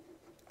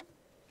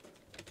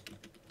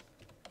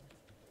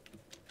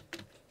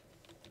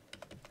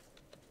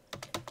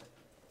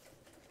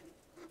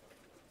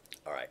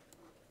 All right.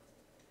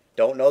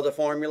 Don't know the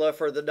formula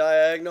for the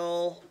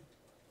diagonal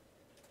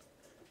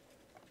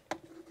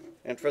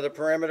and for the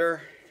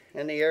perimeter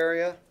and the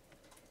area?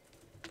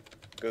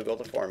 Google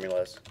the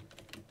formulas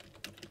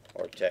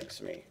or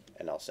text me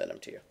and I'll send them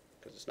to you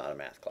because it's not a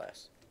math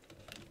class.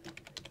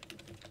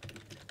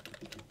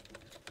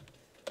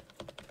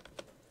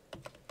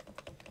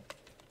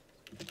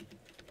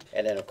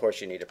 And then of course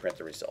you need to print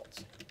the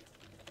results.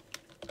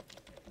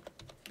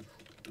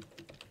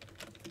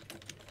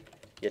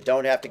 You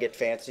don't have to get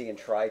fancy and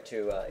try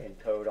to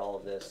encode all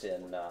of this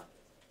in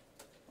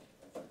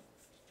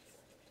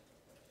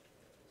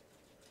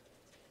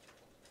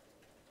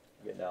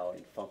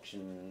in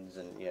functions,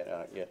 and you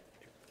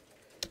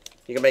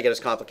can make it as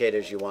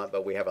complicated as you want,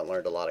 but we haven't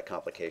learned a lot of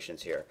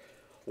complications here.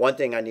 One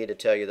thing I need to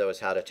tell you though is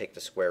how to take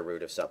the square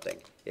root of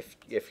something.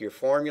 If your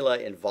formula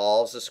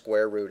involves the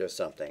square root of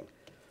something,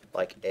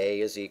 like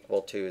a is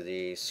equal to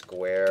the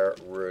square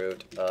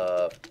root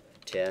of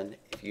 10,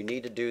 if you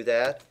need to do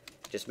that,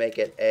 just make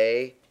it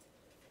a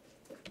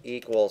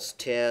equals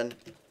 10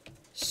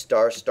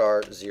 star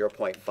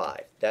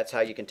 0.5. That's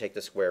how you can take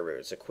the square root.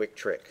 It's a quick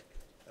trick.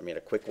 I mean,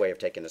 a quick way of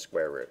taking the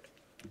square root.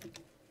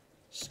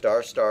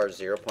 Star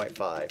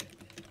 0.5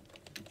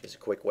 is a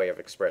quick way of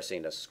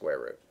expressing the square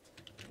root.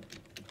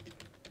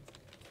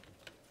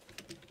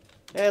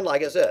 And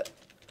like I said,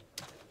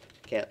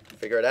 can't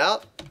figure it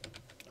out,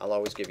 I'll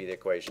always give you the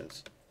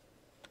equations.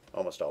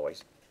 Almost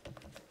always.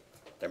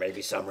 There may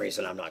be some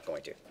reason I'm not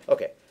going to.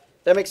 Okay,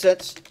 that makes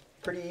sense.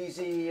 Pretty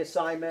easy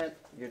assignment.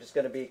 You're just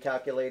going to be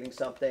calculating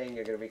something.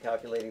 You're going to be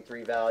calculating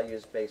 3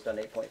 values based on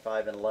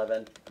 8.5 and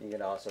 11. You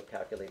can also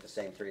calculate the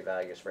same 3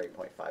 values for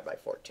 8.5 by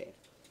 14.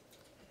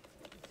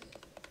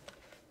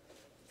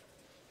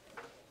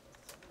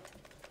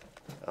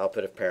 I'll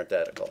put a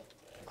parenthetical.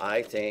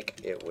 I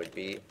think it would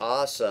be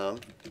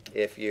awesome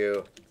if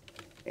you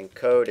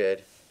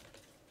encoded,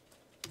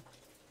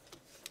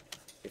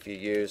 if you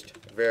used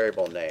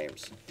variable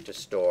names to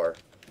store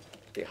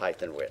the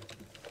height and width,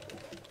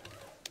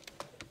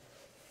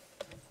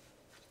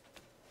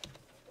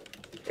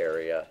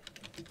 area,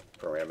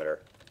 perimeter,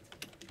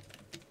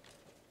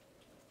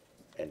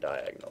 and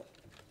diagonal.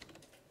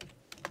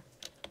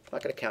 I'm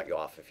not going to count you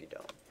off if you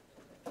don't.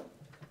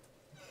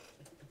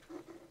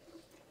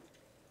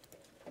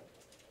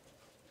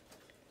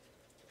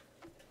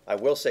 I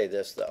will say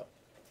this though.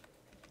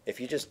 If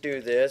you just do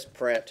this,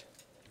 print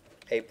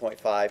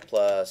 8.5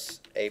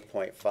 plus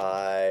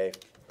 8.5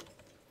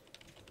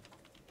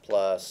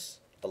 plus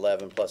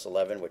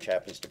 11, which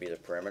happens to be the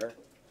perimeter,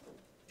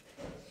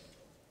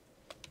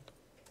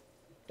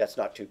 that's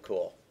not too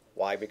cool.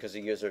 Why? Because the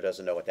user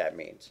doesn't know what that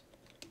means.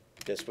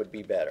 This would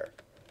be better.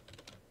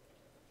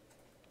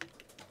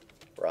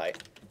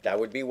 Right? That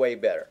would be way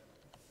better.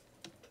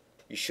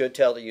 You should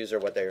tell the user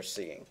what they're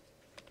seeing.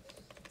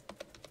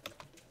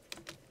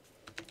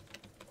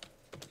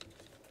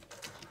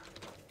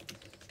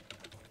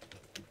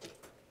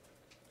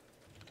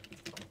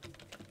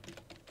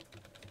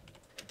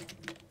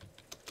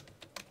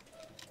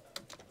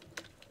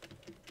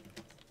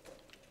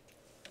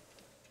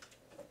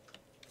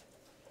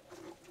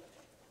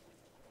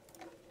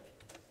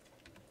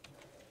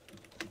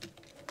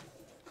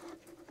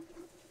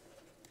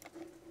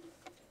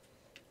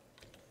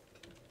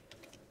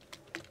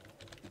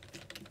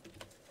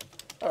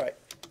 Alright,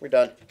 we're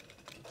done.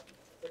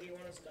 What do you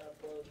want us to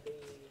upload the...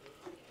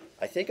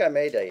 I think I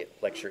made a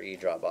Lecture E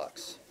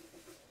Dropbox.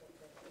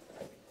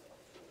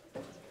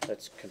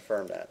 Let's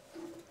confirm that.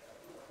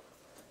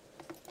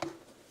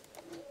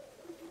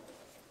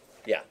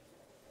 Yeah.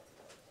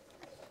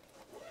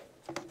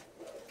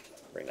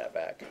 Bring that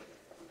back.